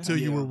 until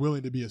you were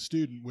willing to be a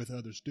student with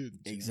other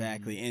students.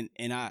 Exactly. You know?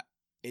 And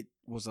it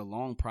was a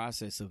long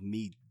process of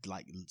me,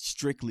 like,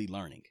 strictly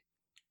learning.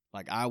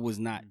 Like, I was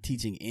not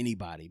teaching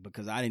anybody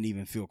because I didn't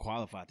even feel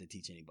qualified to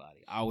teach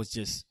anybody. I was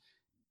just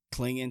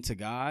clinging to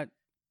God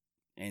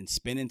and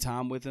spending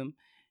time with him.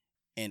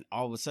 And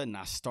all of a sudden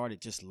I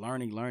started just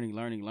learning.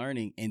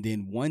 And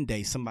then one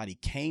day somebody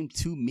came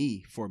to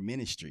me for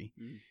ministry.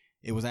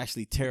 It was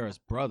actually Tara's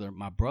brother,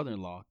 my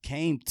brother-in-law,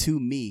 came to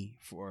me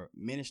for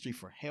ministry,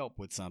 for help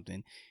with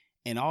something.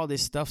 And all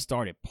this stuff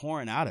started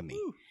pouring out of me.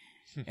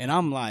 And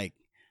I'm like,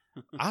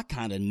 I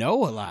kind of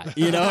know a lot,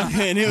 you know.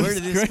 And where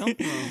did this come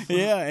from?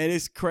 Yeah, and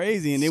it's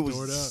crazy. And it was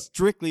Stored up.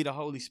 strictly the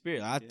Holy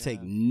Spirit. I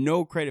take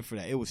no credit for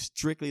that. It was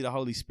strictly the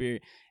Holy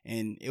Spirit.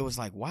 And it was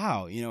like,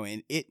 wow, you know,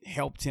 and it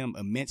helped him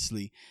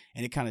immensely.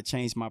 And it kind of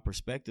changed my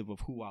perspective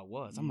of who I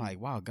was. I'm like,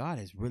 wow, God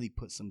has really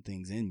put some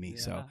things in me.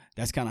 So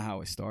that's kind of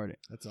how it started.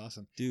 That's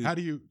awesome. Dude. How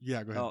do you, go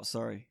ahead. Oh,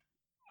 sorry.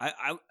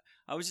 I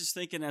was just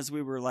thinking as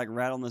we were like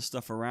rattling this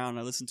stuff around,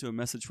 I listened to a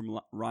message from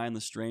Ryan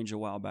Lestrange a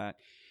while back.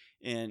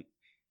 And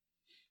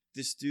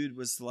this dude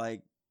was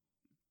like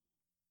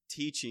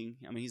teaching.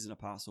 I mean, he's an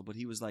apostle, but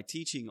he was like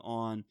teaching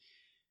on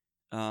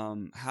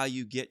how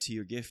you get to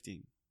your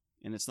gifting.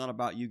 And it's not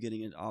about you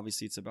getting it.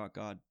 Obviously, it's about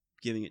God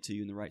giving it to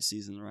you in the right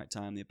season, the right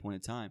time, the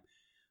appointed time.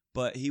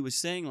 But he was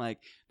saying, like,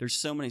 there's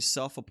so many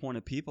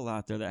self-appointed people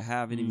out there that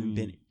haven't even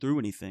been through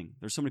anything.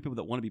 There's so many people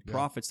that want to be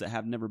prophets that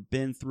have never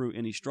been through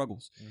any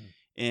struggles.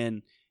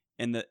 And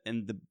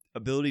the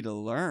ability to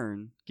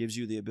learn gives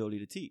you the ability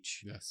to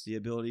teach. Yes. The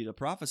ability to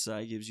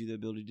prophesy gives you the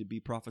ability to be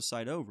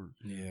prophesied over.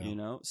 Yeah. You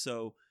know?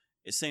 So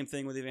it's the same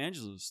thing with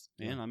evangelists.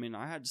 Man, I mean,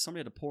 somebody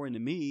had to pour into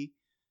me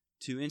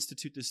to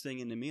institute this thing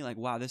into me. Like,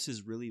 wow, this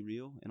is really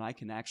real. And I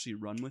can actually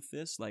run with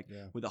this, like,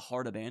 with a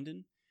heart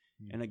abandoned.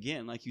 And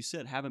again, like you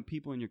said, having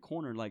people in your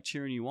corner, like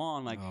cheering you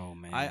on. Like, oh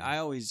man, I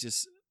always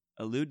just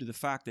allude to the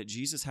fact that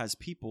Jesus has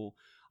people.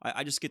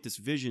 I just get this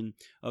vision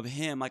of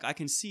him. Like, I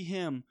can see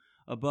him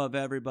above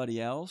everybody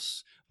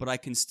else, but I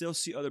can still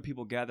see other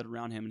people gathered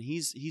around him, and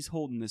he's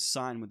holding this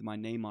sign with my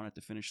name on it at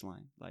the finish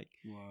line,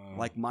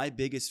 like my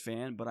biggest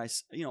fan. But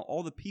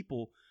all the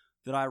people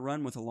that I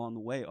run with along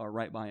the way are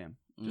right by him,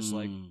 just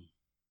like,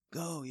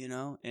 go,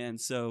 And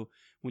so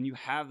when you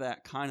have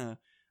that kind of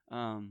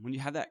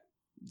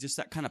just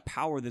that kind of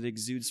power that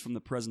exudes from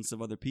the presence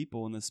of other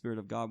people and the Spirit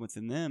of God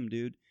within them,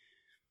 dude,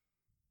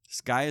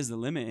 sky is the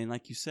limit. And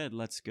like you said,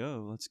 let's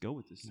go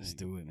with this thing. Let's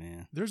do it,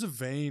 man. There's a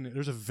vein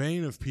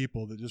of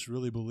people that just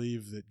really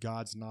believe that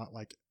God's not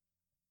like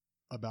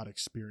about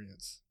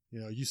experience.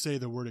 You say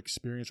the word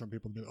experience from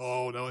people,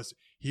 oh no,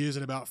 he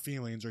isn't about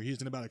feelings, or he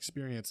isn't about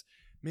experience.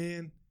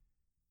 Man,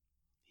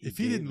 if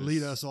he didn't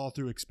lead us all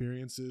through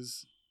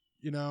experiences,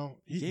 he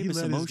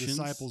led his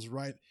disciples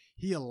right.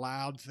 He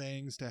allowed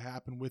things to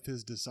happen with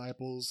his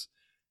disciples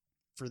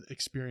for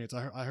experience.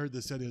 I heard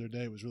this said the other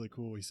day. It was really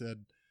cool. He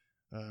said,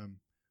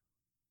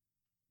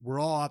 we're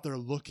all out there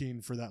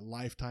looking for that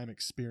lifetime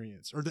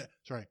experience,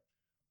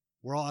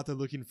 we're all out there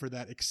looking for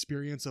that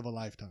experience of a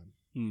lifetime,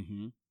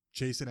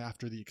 chasing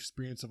after the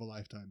experience of a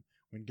lifetime,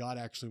 when God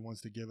actually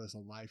wants to give us a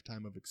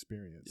lifetime of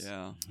experience.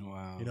 Yeah.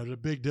 Wow. There's a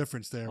big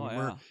difference there when yeah.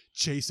 we're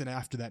chasing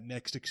after that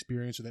next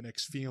experience or that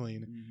next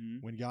feeling,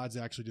 when God's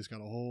actually just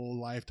got a whole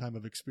lifetime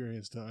of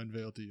experience to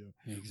unveil to you.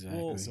 Exactly.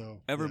 Well,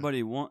 So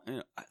everybody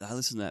I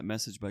listened to that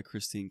message by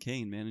Christine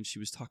Kane, man, and she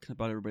was talking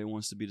about everybody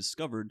wants to be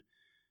discovered.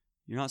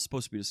 You're not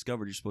supposed to be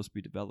discovered. You're supposed to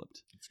be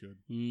developed. That's good.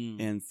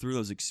 And through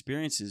those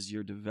experiences,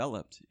 you're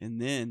developed. And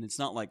then it's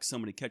not like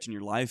somebody catching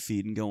your live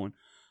feed and going,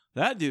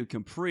 that dude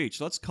can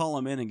preach. Let's call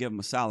him in and give him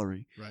a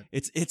salary. Right.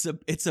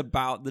 It's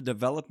about the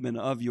development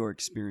of your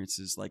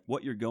experiences, like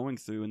what you're going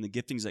through and the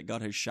giftings that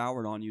God has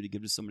showered on you to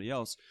give to somebody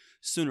else.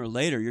 Sooner or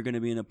later, you're going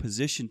to be in a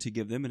position to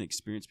give them an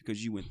experience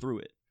because you went through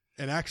it.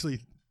 And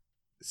actually,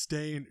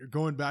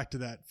 going back to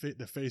the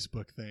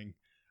Facebook thing,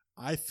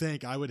 I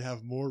think I would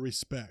have more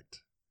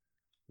respect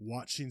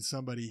watching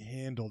somebody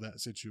handle that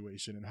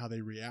situation and how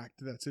they react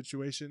to that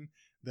situation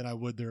than I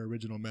would their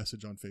original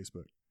message on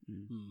Facebook.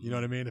 You know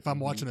what I mean? If I'm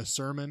watching a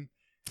sermon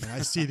and I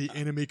see the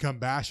enemy come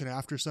bashing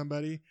after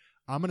somebody,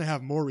 I'm going to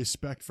have more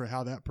respect for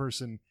how that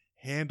person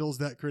handles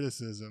that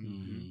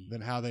criticism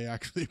than how they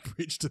actually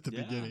preached at the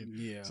beginning.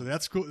 Yeah. So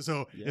that's cool.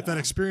 So if that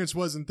experience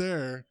wasn't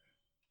there,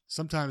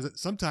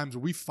 sometimes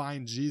we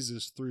find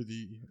Jesus through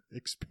the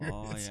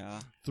experience,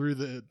 through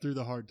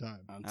the hard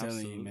time. I'm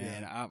telling you,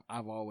 man,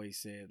 I've always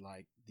said,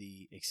 like,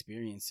 the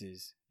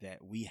experiences that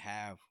we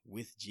have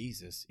with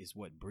Jesus is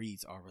what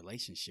breeds our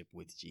relationship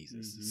with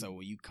Jesus. So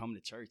when you come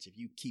to church, if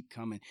you keep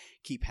coming,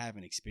 keep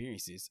having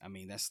experiences, I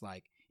mean, that's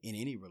like in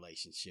any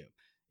relationship.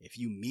 If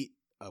you meet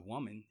a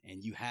woman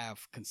and you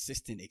have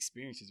consistent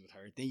experiences with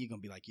her, then you're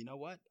going to be like, you know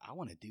what? I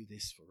want to do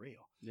this for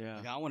real. Yeah.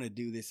 Like, I want to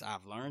do this.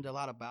 I've learned a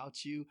lot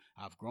about you.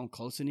 I've grown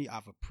closer to you.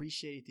 I've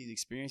appreciated these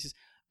experiences.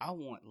 I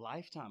want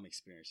lifetime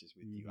experiences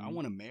with you. I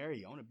want to marry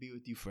you. I want to be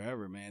with you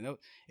forever, man. Those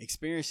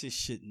experiences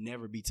should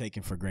never be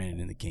taken for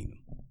granted in the kingdom.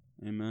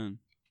 Amen.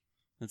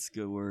 That's a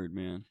good word,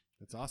 man.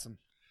 That's awesome.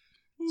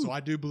 So I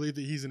do believe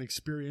that he's an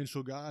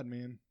experiential God,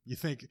 man.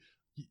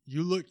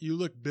 You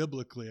look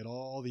biblically at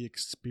all the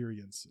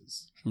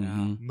experiences.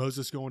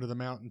 Moses going to the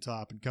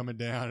mountaintop and coming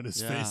down, and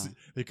his face,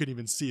 they couldn't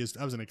even see his.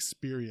 That was an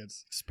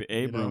experience.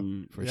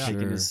 Abram for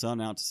taking his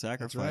son out to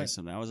sacrifice, right.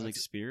 And that was an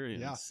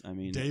experience. Yeah. I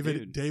mean,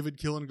 David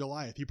killing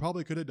Goliath. He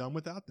probably could have done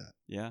without that.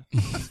 Yeah.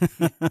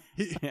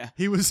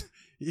 He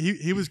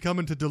was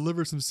coming to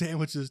deliver some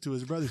sandwiches to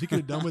his brothers. He could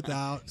have done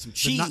without some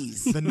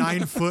cheese. The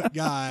 9-foot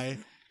guy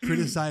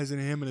criticizing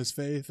him and his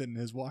faith and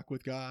his walk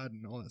with God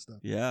and all that stuff.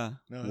 Yeah.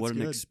 No, what an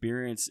good.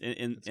 experience.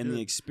 And the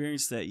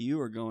experience that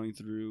you are going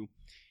through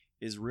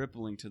is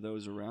rippling to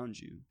those around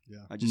you.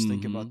 Yeah. I just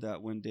think about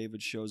that when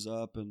David shows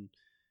up and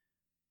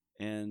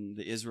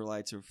the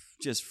Israelites are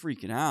just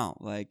freaking out.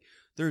 Like,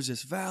 there's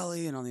this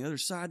valley, and on the other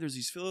side there's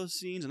these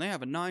Philistines, and they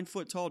have a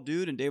 9-foot tall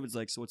dude, and David's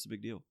like, so what's the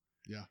big deal?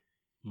 Yeah.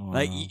 Wow.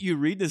 Like, you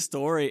read this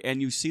story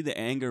and you see the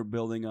anger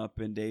building up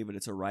in David.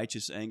 It's a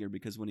righteous anger,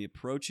 because when he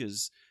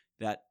approaches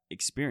that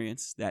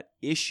experience, that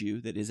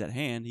issue that is at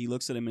hand, he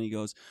looks at him and he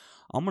goes,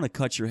 I'm going to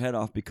cut your head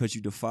off because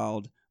you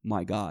defiled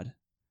my God.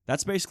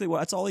 That's basically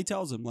that's all he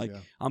tells him. Like,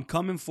 I'm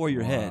coming for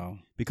your head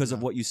because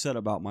of what you said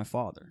about my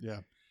father. Yeah.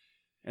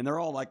 And they're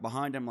all like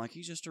behind him, like,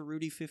 he's just a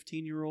ruddy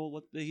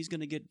 15-year-old. He's going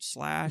to get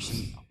slashed.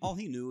 And all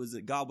he knew is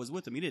that God was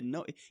with him. He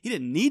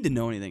didn't need to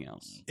know anything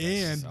else.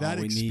 And that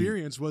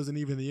experience wasn't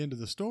even the end of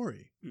the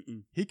story.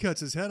 He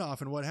cuts his head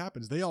off, and what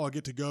happens? They all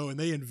get to go and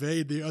they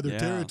invade the other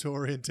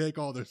territory and take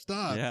all their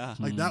stuff. Yeah.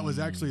 Like, that was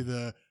actually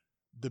the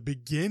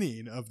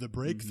beginning of the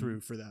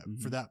breakthrough for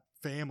that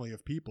family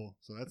of people.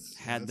 So that's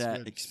that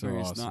good.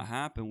 experience not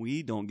happen,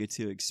 we don't get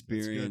to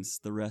experience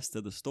the rest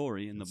of the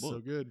story in the book. So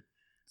good.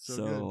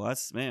 So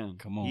that's, man,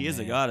 come on, he is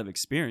a God of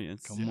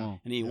experience. Come on.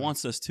 And he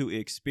wants us to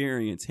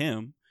experience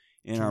him.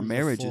 in To our the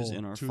marriages, full,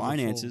 in our to the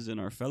finances, full. in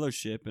our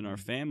fellowship, in our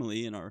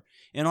family, in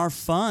our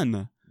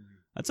fun.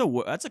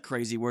 That's a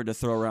crazy word to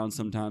throw around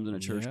sometimes in a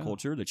church Yeah.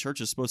 culture. The church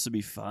is supposed to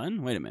be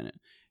fun. Wait a minute.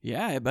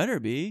 Yeah, it better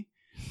be.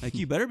 Like,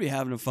 you better be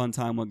having a fun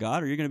time with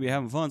God, or you're going to be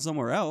having fun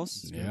somewhere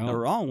else. Yeah. The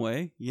wrong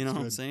way. You know That's what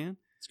I'm good. saying?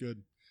 It's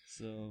good.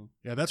 So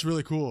Yeah, that's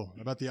really cool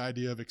about the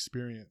idea of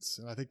experience.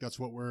 And I think that's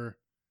what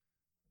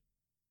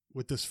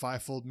with this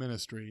fivefold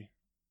ministry,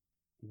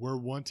 we're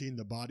wanting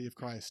the body of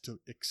Christ to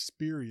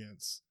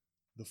experience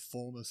the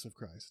fullness of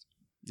Christ.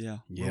 yeah.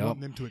 We're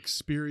wanting them to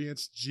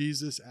experience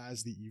Jesus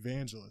as the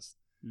evangelist.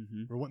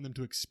 Mm-hmm. We're wanting them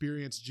to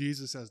experience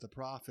Jesus as the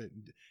prophet,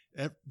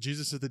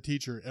 Jesus as the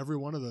teacher, every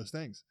one of those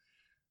things.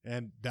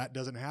 And that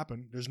doesn't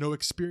happen. There's no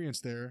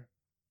experience there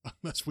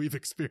unless we've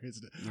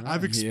experienced it. Right.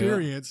 I've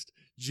experienced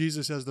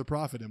Jesus as the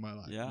prophet in my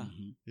life. Yeah.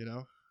 You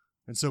know?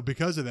 And so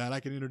because of that, I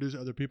can introduce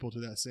other people to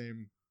that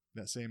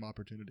same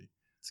opportunity.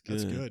 It's good.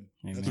 That's good.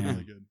 That's Amen.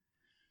 really good.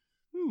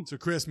 So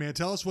Chris, man,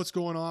 tell us what's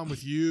going on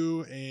with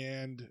you.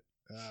 And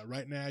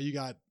right now you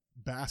got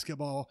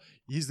basketball.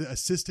 He's the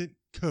assistant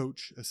Go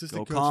coach at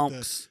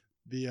Conks.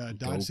 the Go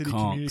Dodge City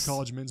Community Conks.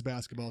 College men's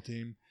basketball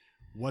team.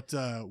 What's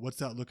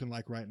that looking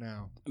like right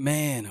now?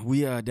 Man,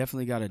 we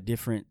definitely got a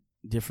different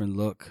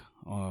look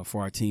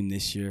for our team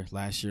this year.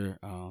 Last year,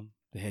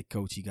 the head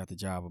coach, he got the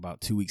job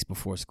about 2 weeks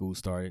before school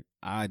started.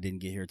 I didn't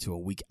get here till a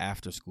week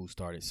after school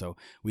started, so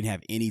we didn't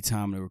have any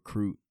time to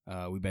recruit.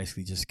 We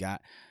basically just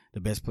got the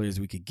best players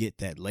we could get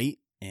that late,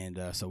 and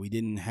so we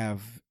didn't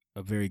have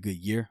a very good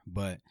year.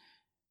 But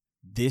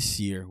this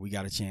year, we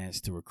got a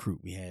chance to recruit.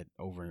 We had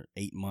over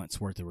 8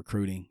 months worth of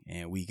recruiting,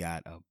 and we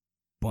got a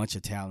bunch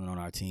of talent on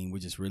our team. We're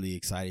just really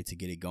excited to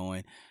get it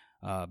going.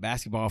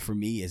 Basketball for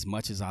me, as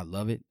much as I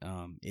love it,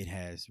 it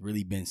has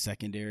really been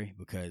secondary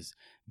because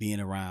being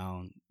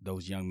around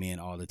those young men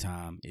all the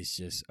time is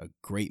just a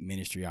great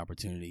ministry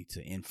opportunity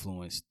to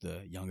influence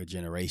the younger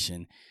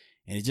generation.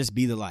 And it just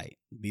be the light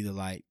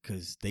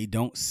because they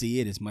don't see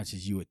it as much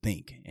as you would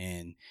think.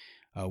 And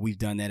we've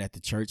done that at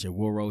the church at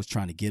Will Rose,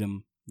 trying to get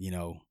them,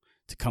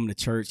 to come to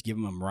church,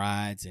 giving them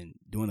rides and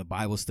doing a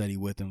Bible study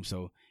with them.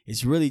 So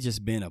it's really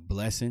just been a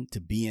blessing to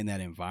be in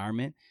that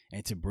environment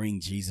and to bring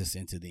Jesus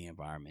into the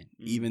environment.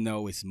 Even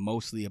though it's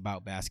mostly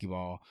about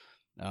basketball,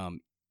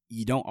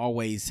 you don't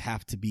always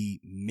have to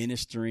be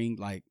ministering,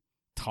 like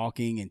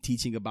talking and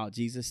teaching about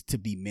Jesus, to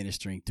be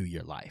ministering through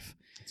your life.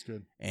 That's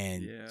good.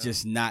 And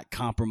just not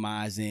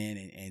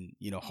compromising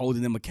and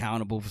holding them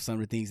accountable for some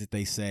of the things that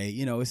they say.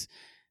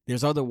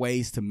 There's other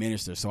ways to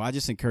minister. So I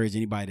just encourage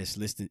anybody that's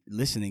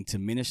listening to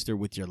minister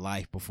with your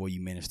life before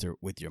you minister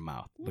with your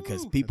mouth,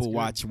 because people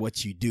watch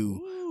what you do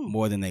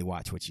more than they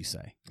watch what you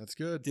say. That's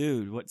good.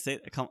 Dude, say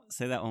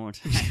that one more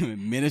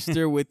time.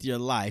 Minister with your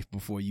life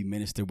before you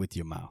minister with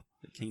your mouth.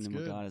 The kingdom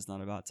of God is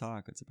not about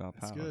talk, it's about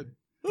That's power. good.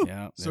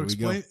 Yeah. So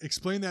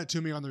explain that to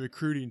me on the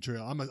recruiting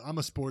trail. I'm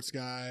a sports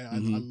guy. I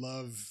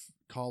love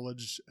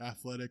college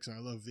athletics, and I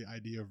love the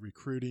idea of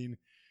recruiting.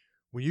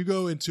 When you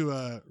go into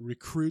a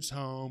recruit's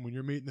home, when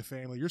you're meeting the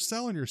family, you're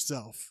selling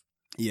yourself.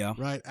 Yeah.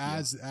 Right.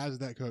 As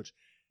that coach,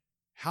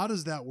 how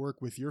does that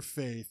work with your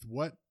faith?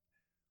 What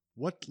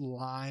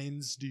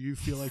lines do you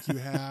feel like you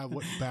have?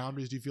 What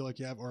boundaries do you feel like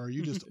you have? Or are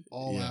you just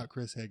all out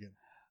Chris Hagan?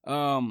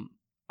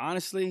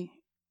 Honestly,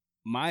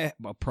 my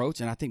approach,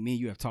 and I think me and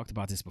you have talked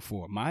about this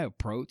before, my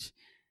approach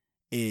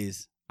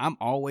is I'm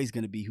always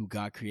going to be who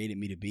God created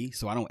me to be.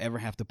 So I don't ever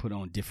have to put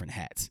on different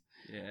hats.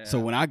 Yeah. So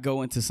when I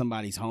go into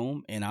somebody's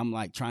home and I'm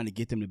like trying to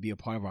get them to be a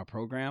part of our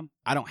program,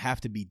 I don't have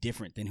to be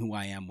different than who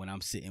I am when I'm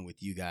sitting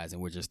with you guys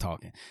and we're just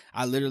talking.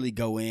 I literally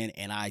go in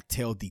and I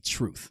tell the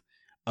truth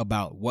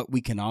about what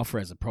we can offer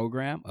as a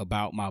program,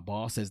 about my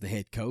boss as the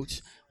head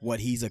coach,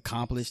 what he's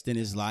accomplished in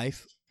his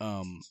life.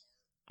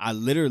 I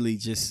literally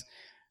just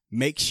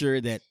make sure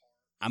that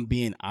I'm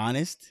being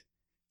honest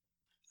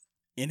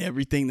in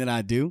everything that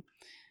I do.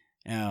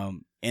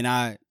 And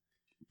I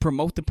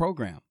promote the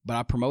program, but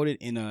I promote it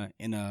in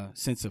a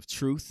sense of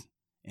truth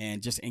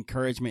and just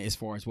encouragement as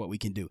far as what we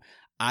can do.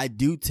 I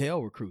do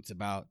tell recruits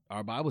about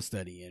our Bible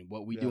study and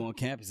what we do on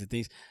campus and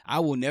things. I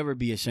will never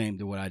be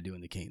ashamed of what I do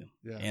in the kingdom.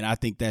 Yeah. And I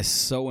think that's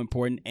so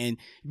important. And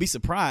be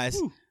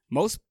surprised,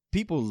 most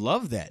people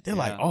love that. They're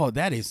like, oh,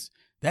 that is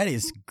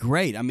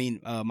great. I mean,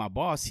 my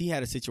boss, he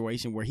had a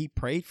situation where he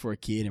prayed for a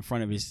kid in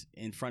front of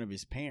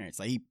his parents.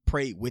 Like, he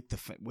prayed with the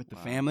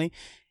family.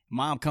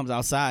 Mom comes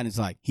outside and is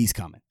like, he's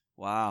coming.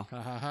 Wow.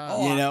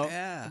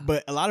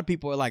 But a lot of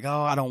people are like,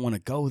 oh, I don't want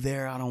to go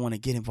there. I don't want to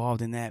get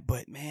involved in that.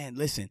 But man,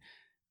 listen,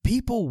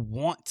 people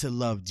want to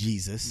love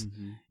Jesus,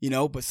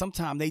 but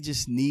sometimes they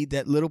just need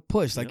that little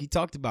push. Like you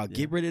talked about,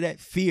 get rid of that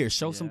fear,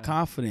 show some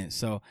confidence.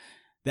 So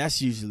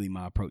that's usually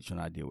my approach when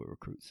I deal with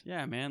recruits.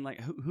 Yeah, man.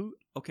 Like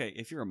okay,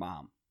 if you're a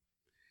mama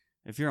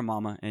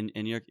and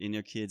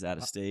your kid's out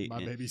of state,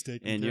 my baby's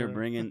taken and care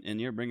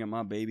you're bringing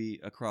my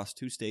baby across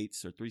 2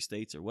 states or 3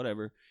 states or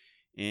whatever,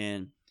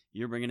 and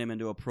you're bringing him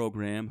into a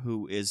program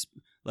who is,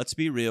 let's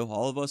be real,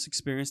 all of us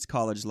experienced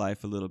college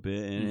life a little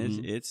bit,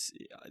 and it's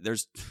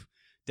there's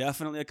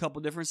definitely a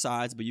couple different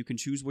sides, but you can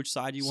choose which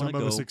side you want to go.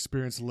 Some of us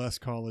experience less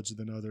college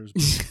than others.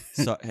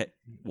 So, hey,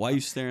 why are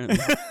you staring at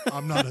me?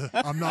 I'm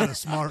not a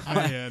smart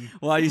man.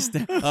 Why are you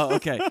staring? Oh,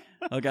 okay.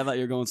 Okay, I thought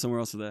you were going somewhere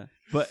else with that.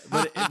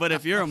 But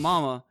if you're a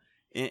mama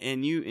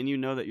and you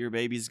know that your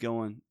baby's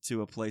going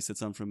to a place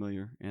that's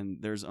unfamiliar and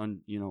there's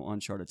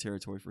uncharted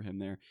territory for him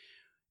there,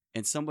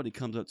 and somebody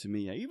comes up to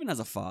me, even as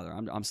a father,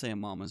 I'm saying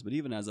mamas, but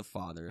even as a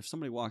father, if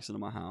somebody walks into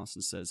my house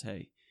and says,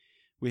 "Hey,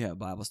 we have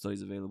Bible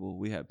studies available.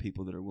 We have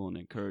people that are willing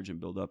to encourage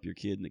and build up your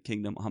kid in the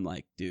kingdom," I'm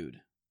like,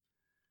 dude,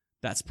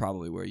 that's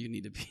probably where you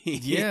need to be.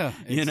 Yeah,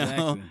 you exactly.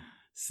 know.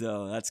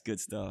 So that's good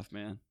stuff,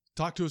 man.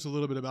 Talk to us a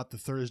little bit about the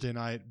Thursday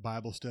night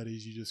Bible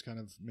studies. You just kind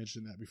of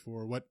mentioned that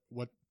before.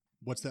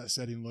 What's that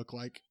setting look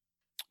like?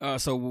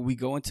 So we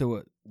go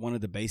into one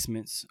of the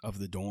basements of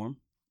the dorm,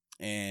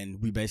 and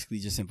we basically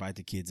just invite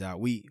the kids out.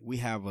 We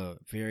have a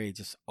very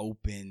just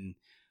open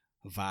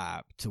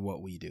vibe to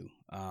what we do.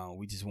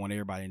 We just want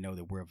everybody to know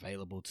that we're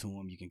available to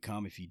them. You can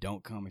come if you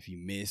don't come, if you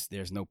miss.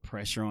 There's no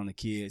pressure on the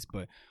kids,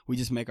 but we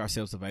just make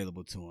ourselves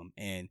available to them.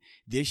 And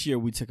this year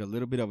we took a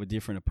little bit of a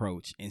different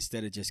approach.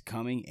 Instead of just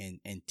coming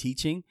and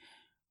teaching,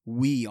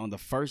 we on the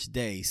first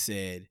day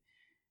said,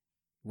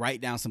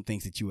 write down some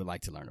things that you would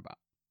like to learn about.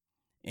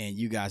 And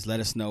you guys let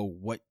us know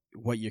what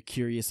you're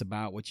curious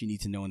about, what you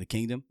need to know in the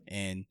kingdom.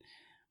 And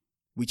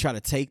we try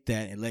to take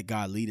that and let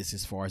God lead us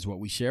as far as what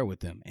we share with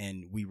them.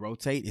 And we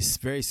rotate. It's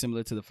very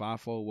similar to the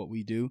fivefold, what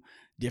we do,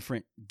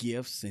 different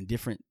gifts and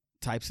different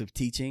types of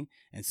teaching.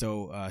 And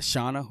so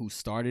Shauna, who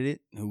started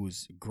it, who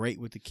was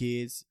great with the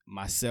kids,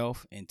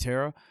 myself and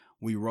Tara,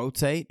 we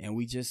rotate and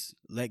we just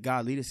let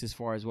God lead us as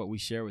far as what we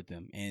share with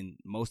them. And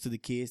most of the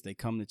kids, they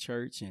come to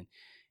church, and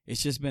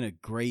it's just been a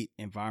great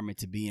environment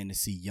to be in, to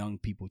see young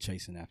people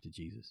chasing after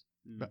Jesus.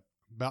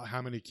 About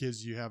how many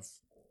kids you have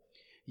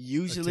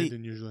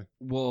Usually,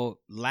 Well,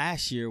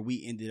 last year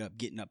we ended up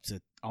getting up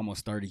to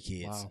almost 30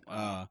 kids.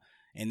 Wow.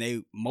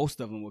 And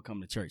most of them would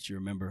come to church, you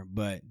remember.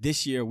 But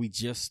this year we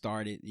just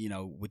started,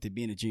 with it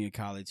being a junior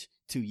college,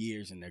 2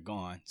 years and they're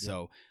gone. Yeah.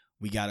 So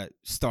we got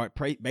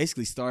to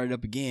basically start it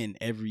up again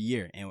every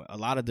year. And a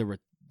lot of the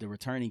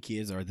returning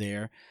kids are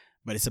there,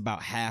 but it's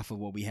about half of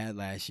what we had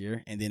last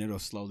year. And then it'll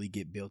slowly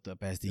get built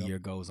up as the year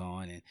goes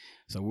on. And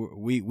so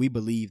we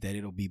believe that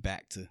it'll be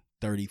back to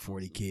 30,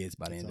 40 kids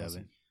by the end of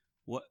it.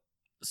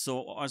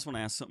 So I just want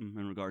to ask something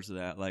in regards to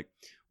that. Like,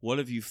 what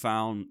have you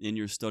found in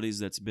your studies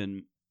that's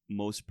been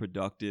most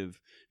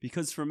productive?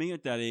 Because for me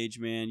at that age,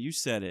 man, you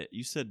said it.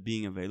 You said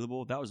being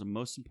available. That was the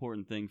most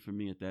important thing for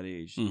me at that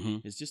age.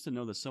 Mm-hmm. Is just to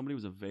know that somebody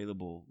was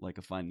available, like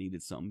if I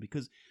needed something.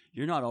 Because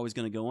you're not always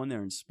going to go in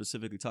there and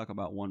specifically talk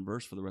about one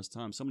verse for the rest of the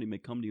time. Somebody may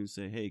come to you and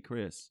say, "Hey,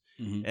 Chris,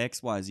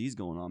 X, Y, Z is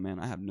going on, man.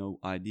 I have no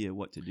idea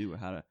what to do or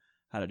how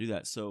to do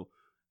that." So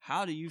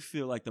how do you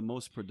feel like the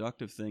most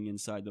productive thing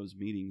inside those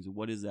meetings?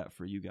 What is that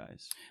for you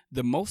guys?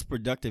 The most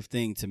productive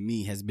thing to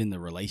me has been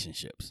the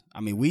relationships. I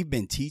mean, we've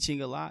been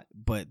teaching a lot,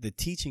 but the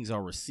teachings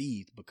are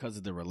received because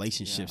of the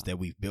relationships that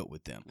we've built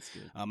with them.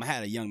 I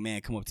had a young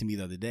man come up to me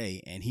the other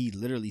day, and he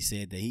literally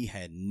said that he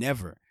had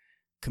never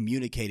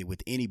communicated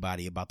with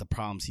anybody about the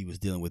problems he was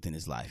dealing with in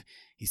his life.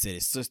 He said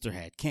his sister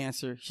had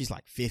cancer. She's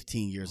like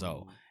 15 years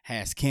old,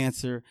 has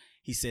cancer.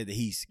 He said that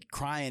he's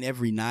crying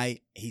every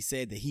night. He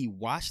said that he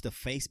watched a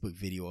Facebook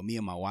video of me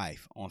and my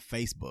wife on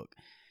Facebook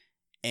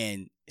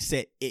and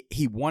said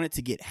he wanted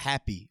to get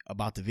happy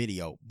about the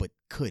video, but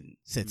couldn't.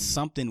 Said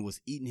something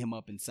was eating him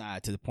up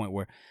inside to the point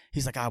where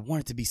he's like, I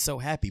wanted to be so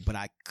happy, but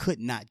I could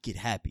not get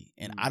happy.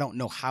 And I don't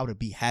know how to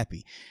be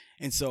happy.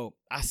 And so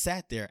I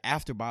sat there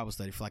after Bible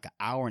study for like an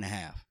hour and a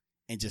half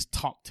and just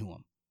talked to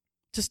him.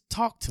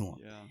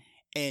 Yeah.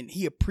 And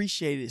he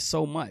appreciated it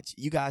so much.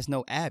 You guys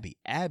know Abby.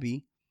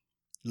 Abby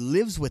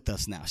lives with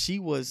us now. She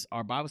was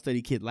our Bible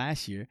study kid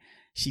last year.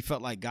 She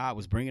felt like God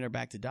was bringing her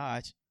back to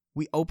Dodge.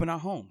 We open our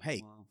home.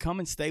 Hey, come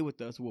and stay with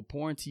us. We'll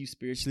pour into you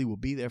spiritually. We'll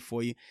be there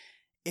for you.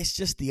 It's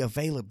just the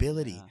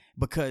availability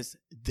because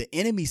the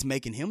enemy's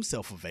making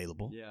himself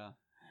available. Yeah.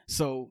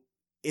 So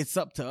it's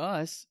up to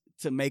us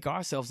to make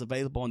ourselves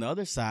available on the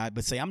other side,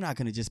 but say, I'm not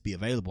going to just be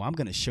available. I'm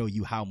going to show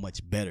you how much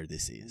better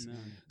this is.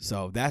 Amen.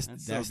 So that's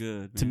so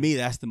good, to me,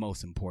 that's the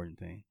most important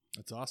thing.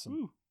 That's awesome.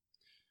 Woo.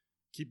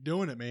 Keep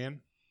doing it,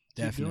 man.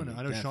 Definitely. Doing it.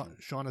 I know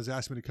Sean has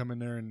asked me to come in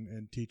there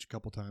and teach a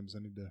couple times. I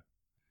need to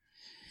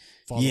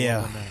follow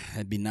up on that.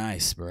 That'd be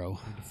nice, bro.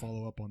 I need to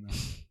follow up on that.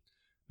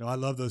 No, I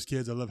love those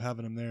kids. I love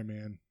having them there,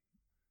 man.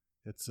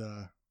 It's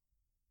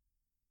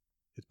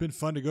been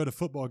fun to go to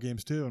football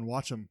games too and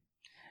watch them.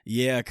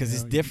 Yeah, because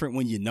it's different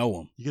when you know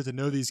them. You get to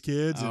know these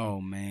kids.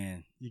 Oh,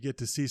 man. You get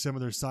to see some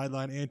of their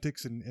sideline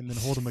antics and then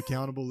hold them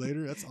accountable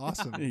later. That's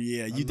awesome.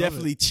 Yeah, you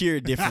definitely cheer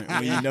different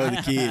when you know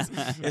the kids.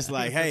 It's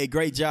like, hey,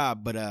 great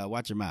job, but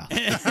watch your mouth.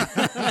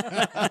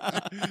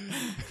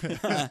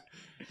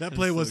 That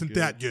play wasn't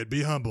that good.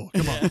 Be humble.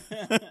 Come on.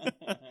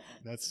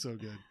 That's so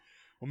good.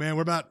 Well, man,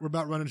 we're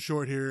about running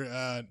short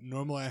here.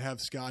 Normally I have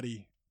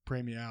Scotty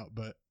pray me out,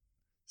 but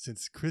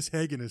since Chris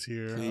Hagan is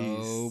here,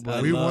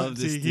 we want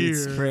to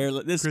hear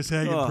Chris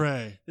Hagan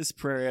pray. This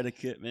prayer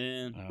etiquette,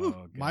 man.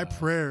 Oh, my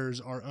prayers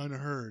are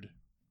unheard.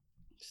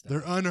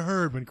 They're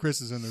unheard when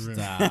Chris is in the room.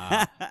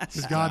 Stop.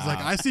 Because God's like,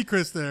 I see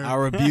Chris there. I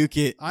rebuke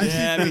it. I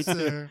Yeah, see me Chris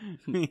there.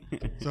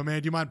 So,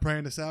 man, do you mind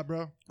praying us out,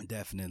 bro?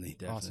 Definitely.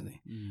 Awesome.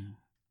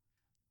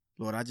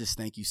 Lord, I just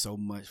thank you so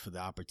much for the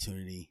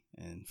opportunity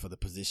and for the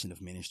position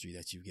of ministry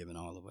that you've given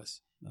all of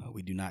us.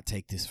 We do not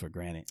take this for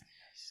granted.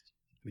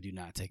 We do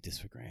not take this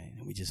for granted.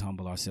 And we just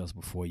humble ourselves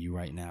before you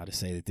right now to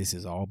say that this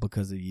is all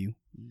because of you.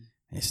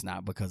 And it's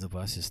not because of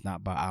us. It's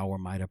not by our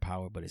might or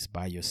power, but it's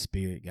by your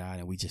spirit, God.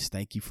 And we just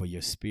thank you for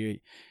your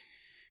spirit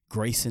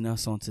gracing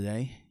us on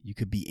today. You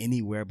could be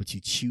anywhere, but you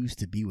choose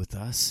to be with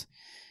us.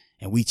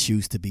 And we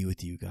choose to be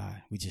with you,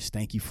 God. We just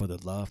thank you for the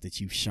love that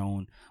you've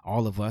shown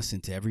all of us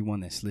and to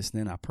everyone that's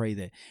listening. I pray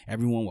that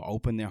everyone will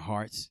open their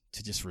hearts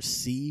to just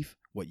receive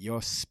what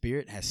your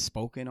spirit has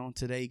spoken on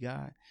today,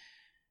 God.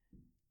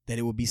 That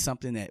it will be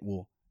something that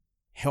will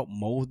help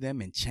mold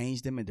them and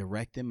change them and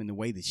direct them in the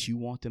way that you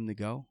want them to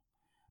go.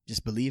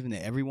 Just believing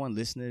that everyone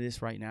listening to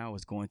this right now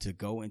is going to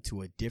go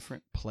into a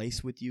different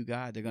place with you,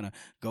 God. They're going to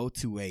go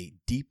to a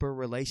deeper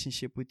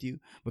relationship with you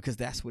because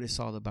that's what it's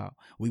all about.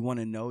 We want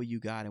to know you,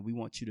 God, and we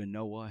want you to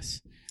know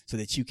us so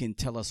that you can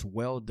tell us,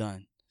 well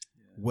done,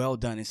 well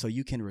done. And so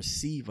you can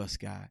receive us,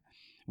 God.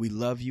 We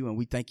love you and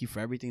we thank you for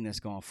everything that's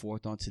gone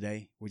forth on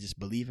today. We're just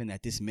believing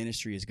that this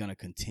ministry is going to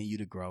continue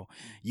to grow.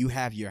 You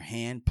have your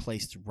hand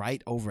placed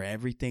right over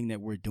everything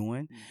that we're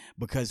doing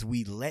because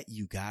we let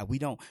you, God. We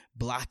don't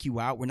block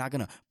you out. We're not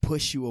going to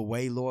push you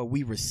away, Lord.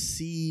 We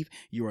receive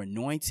your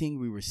anointing.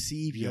 We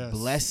receive your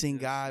blessing,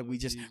 God. We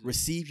just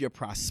receive your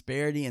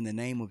prosperity in the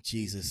name of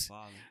Jesus.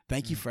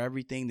 Thank you for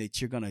everything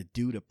that you're going to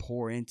do to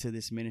pour into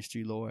this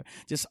ministry, Lord.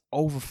 Just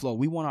overflow.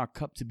 We want our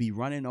cup to be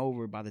running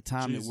over by the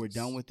time that we're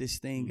done with this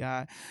thing,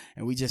 God.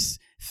 And we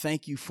just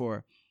thank you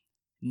for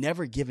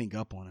never giving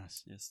up on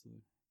us. Yes,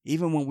 Lord.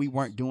 Even when we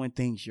weren't doing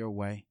things your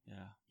way. Yeah.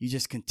 You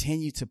just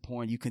continue to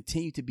pour and you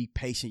continue to be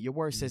patient. Your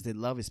word says that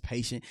love is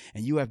patient,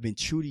 and you have been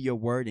true to your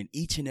word in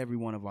each and every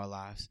one of our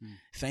lives.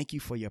 Thank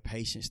you for your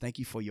patience. Thank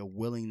you for your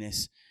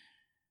willingness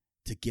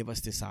to give us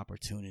this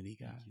opportunity,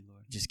 God. You,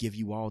 Lord. Just give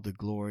you all the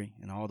glory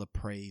and all the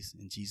praise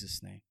in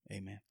Jesus' name.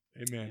 Amen.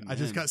 Amen. I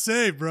just got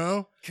saved,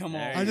 bro. Come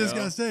on. I just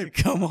got saved.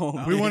 Come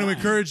on. We want to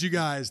encourage you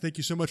guys. Thank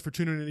you so much for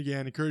tuning in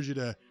again. Encourage you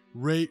to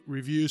rate,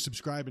 review,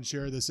 subscribe, and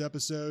share this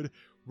episode.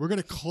 We're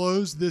going to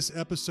close this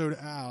episode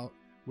out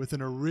with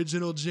an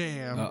original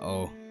jam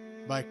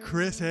by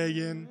Chris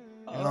Hagan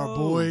and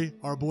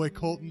our boy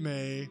Colton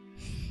May.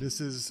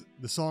 The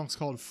song's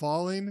called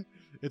Falling.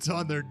 It's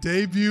on their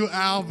debut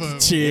album.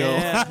 Chill.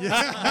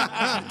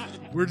 Yeah.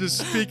 We're just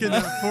speaking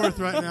that forth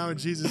right now in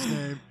Jesus'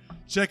 name.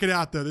 Check it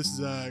out, though. This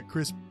is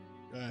Chris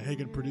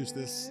Hagan produced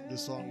this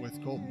song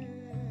with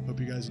Colton. Hope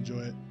you guys enjoy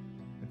it.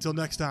 Until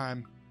next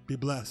time, be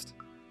blessed.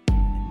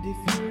 And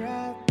if you're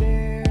out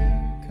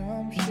there,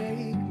 come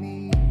shake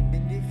me.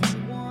 And if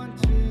you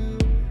want to,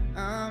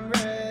 I'm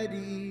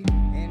ready.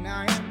 And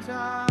I am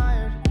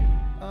tired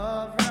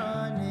of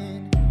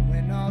running.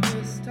 When all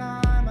this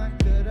time I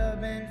could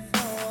have been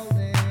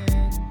falling.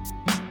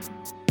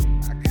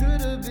 I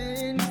could have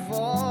been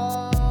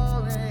falling.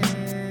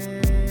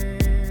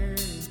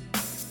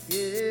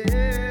 Yeah.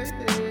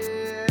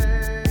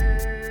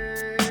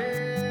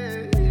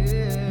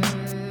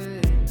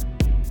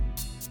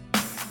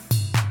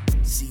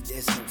 See,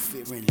 there's no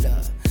fear in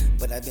love,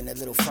 but I've been a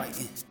little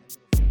frightened.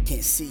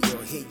 Can't see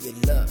or hear your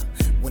love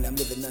when I'm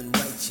living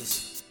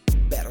unrighteous.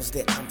 Battles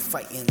that I'm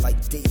fighting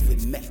like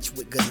David match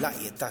with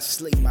Goliath. I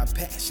slay my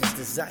passions,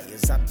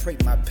 desires. I pray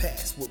my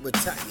past would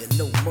retire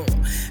no more.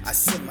 I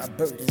send my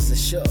burdens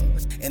ashore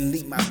and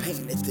leave my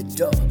pain at the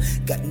door.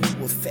 Got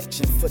new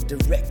affection for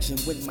direction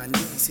when my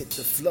knees hit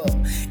the floor.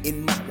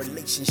 In my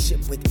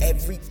relationship with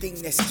everything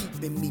that's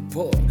keeping me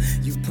poor,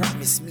 you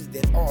promised me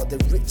that all the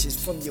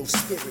riches from your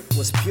spirit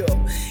was pure.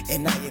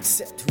 And I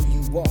accept who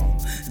you are,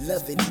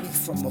 loving me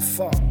from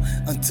afar.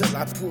 Until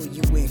I pull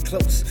you in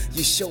close,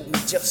 you show me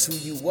just who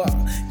you are.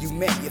 You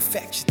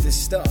manufactured the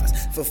stars,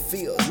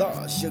 fulfilled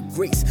laws. Your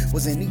grace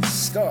was in each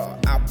scar.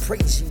 I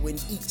praise you in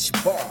each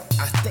bar.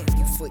 I thank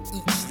you for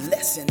each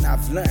lesson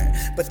I've learned.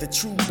 But the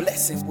true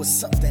blessing was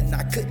something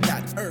I could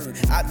not earn.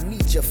 I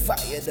need your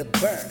fire to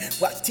burn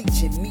while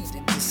teaching me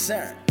to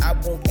discern. I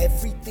want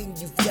everything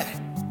you've got.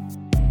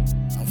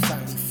 I'm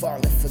finally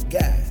falling for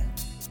God.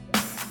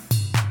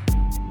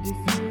 If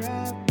you're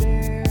out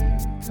there,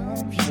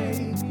 come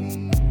shake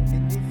me.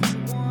 And if you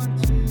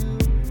want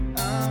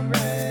to, I'm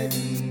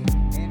ready.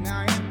 And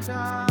I am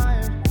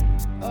tired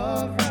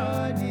of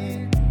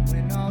running.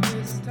 When all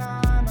this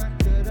time I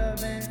could have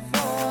been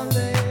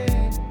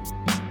falling.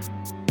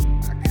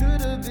 I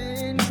could have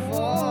been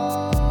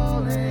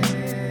falling.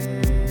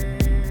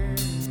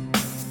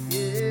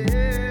 Yeah.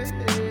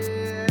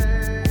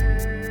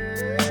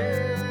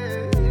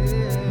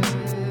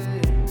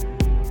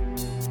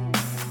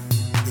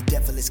 The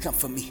devil has come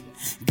for me.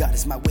 God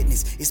is my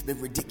witness. It's been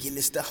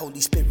ridiculous. The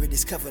Holy Spirit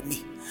has covered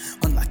me.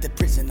 Unlike the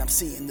prison, I'm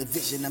seeing the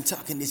vision. I'm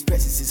talking, His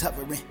presence is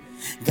hovering.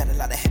 Got a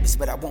lot of habits,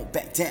 but I won't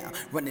back down.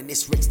 Running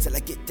this race till I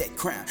get that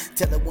crown.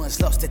 Tell the ones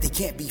lost that they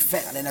can't be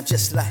found. And I'm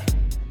just like,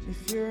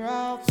 If you're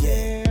out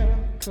there,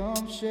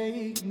 come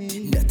shake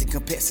me. Nothing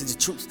compares to the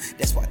truth.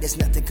 That's why there's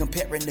nothing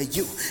comparing to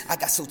you. I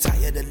got so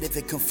tired of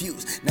living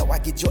confused. Now I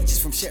get joy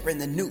just from sharing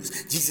the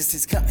news. Jesus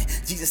is coming.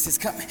 Jesus is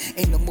coming.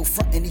 Ain't no more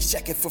frontin'. He's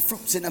checking for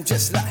fruits, and I'm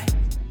just like,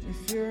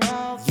 if you're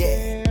out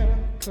there,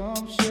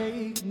 come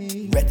shake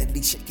me.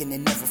 readily shaken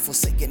and never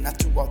forsaken. I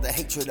threw all the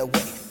hatred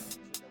away,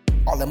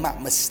 all of my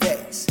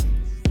mistakes.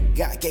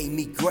 God gave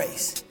me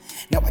grace.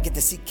 Now I get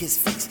to seek His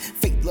face.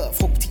 Faith, love,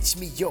 hope, teach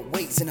me your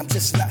ways, and I'm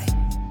just like,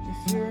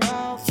 if you're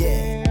out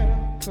there,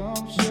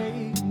 come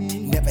shake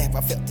me. never have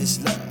I felt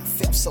this love.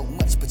 Felt so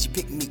much, but you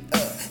picked me up.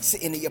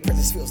 Sitting in your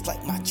presence feels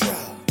like my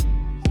drug.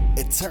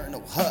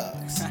 Eternal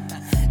hugs.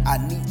 I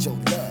need your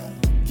love,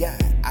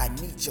 God. I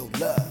need your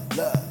love,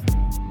 love.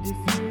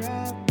 If you're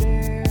out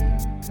there,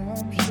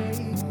 come shake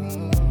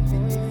me.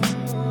 And if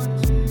you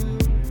want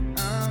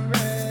to, I'm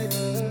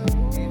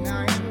ready. And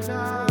I am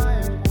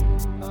tired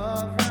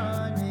of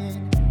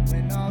running.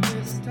 When all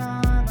this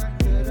time I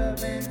could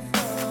have been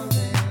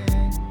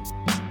falling.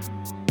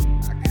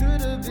 I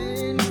could have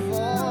been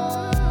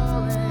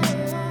falling.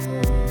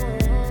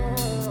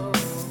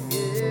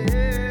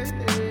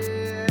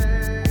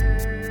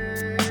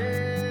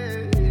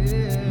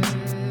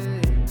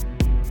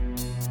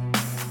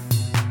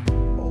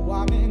 Oh,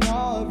 I'm in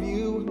awe of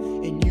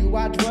you. In you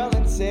I dwell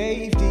in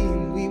safety.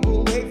 And we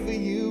will wait for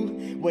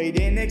you. Wait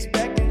in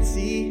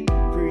expectancy.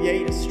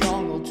 Create a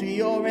stronghold to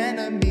your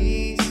enemy.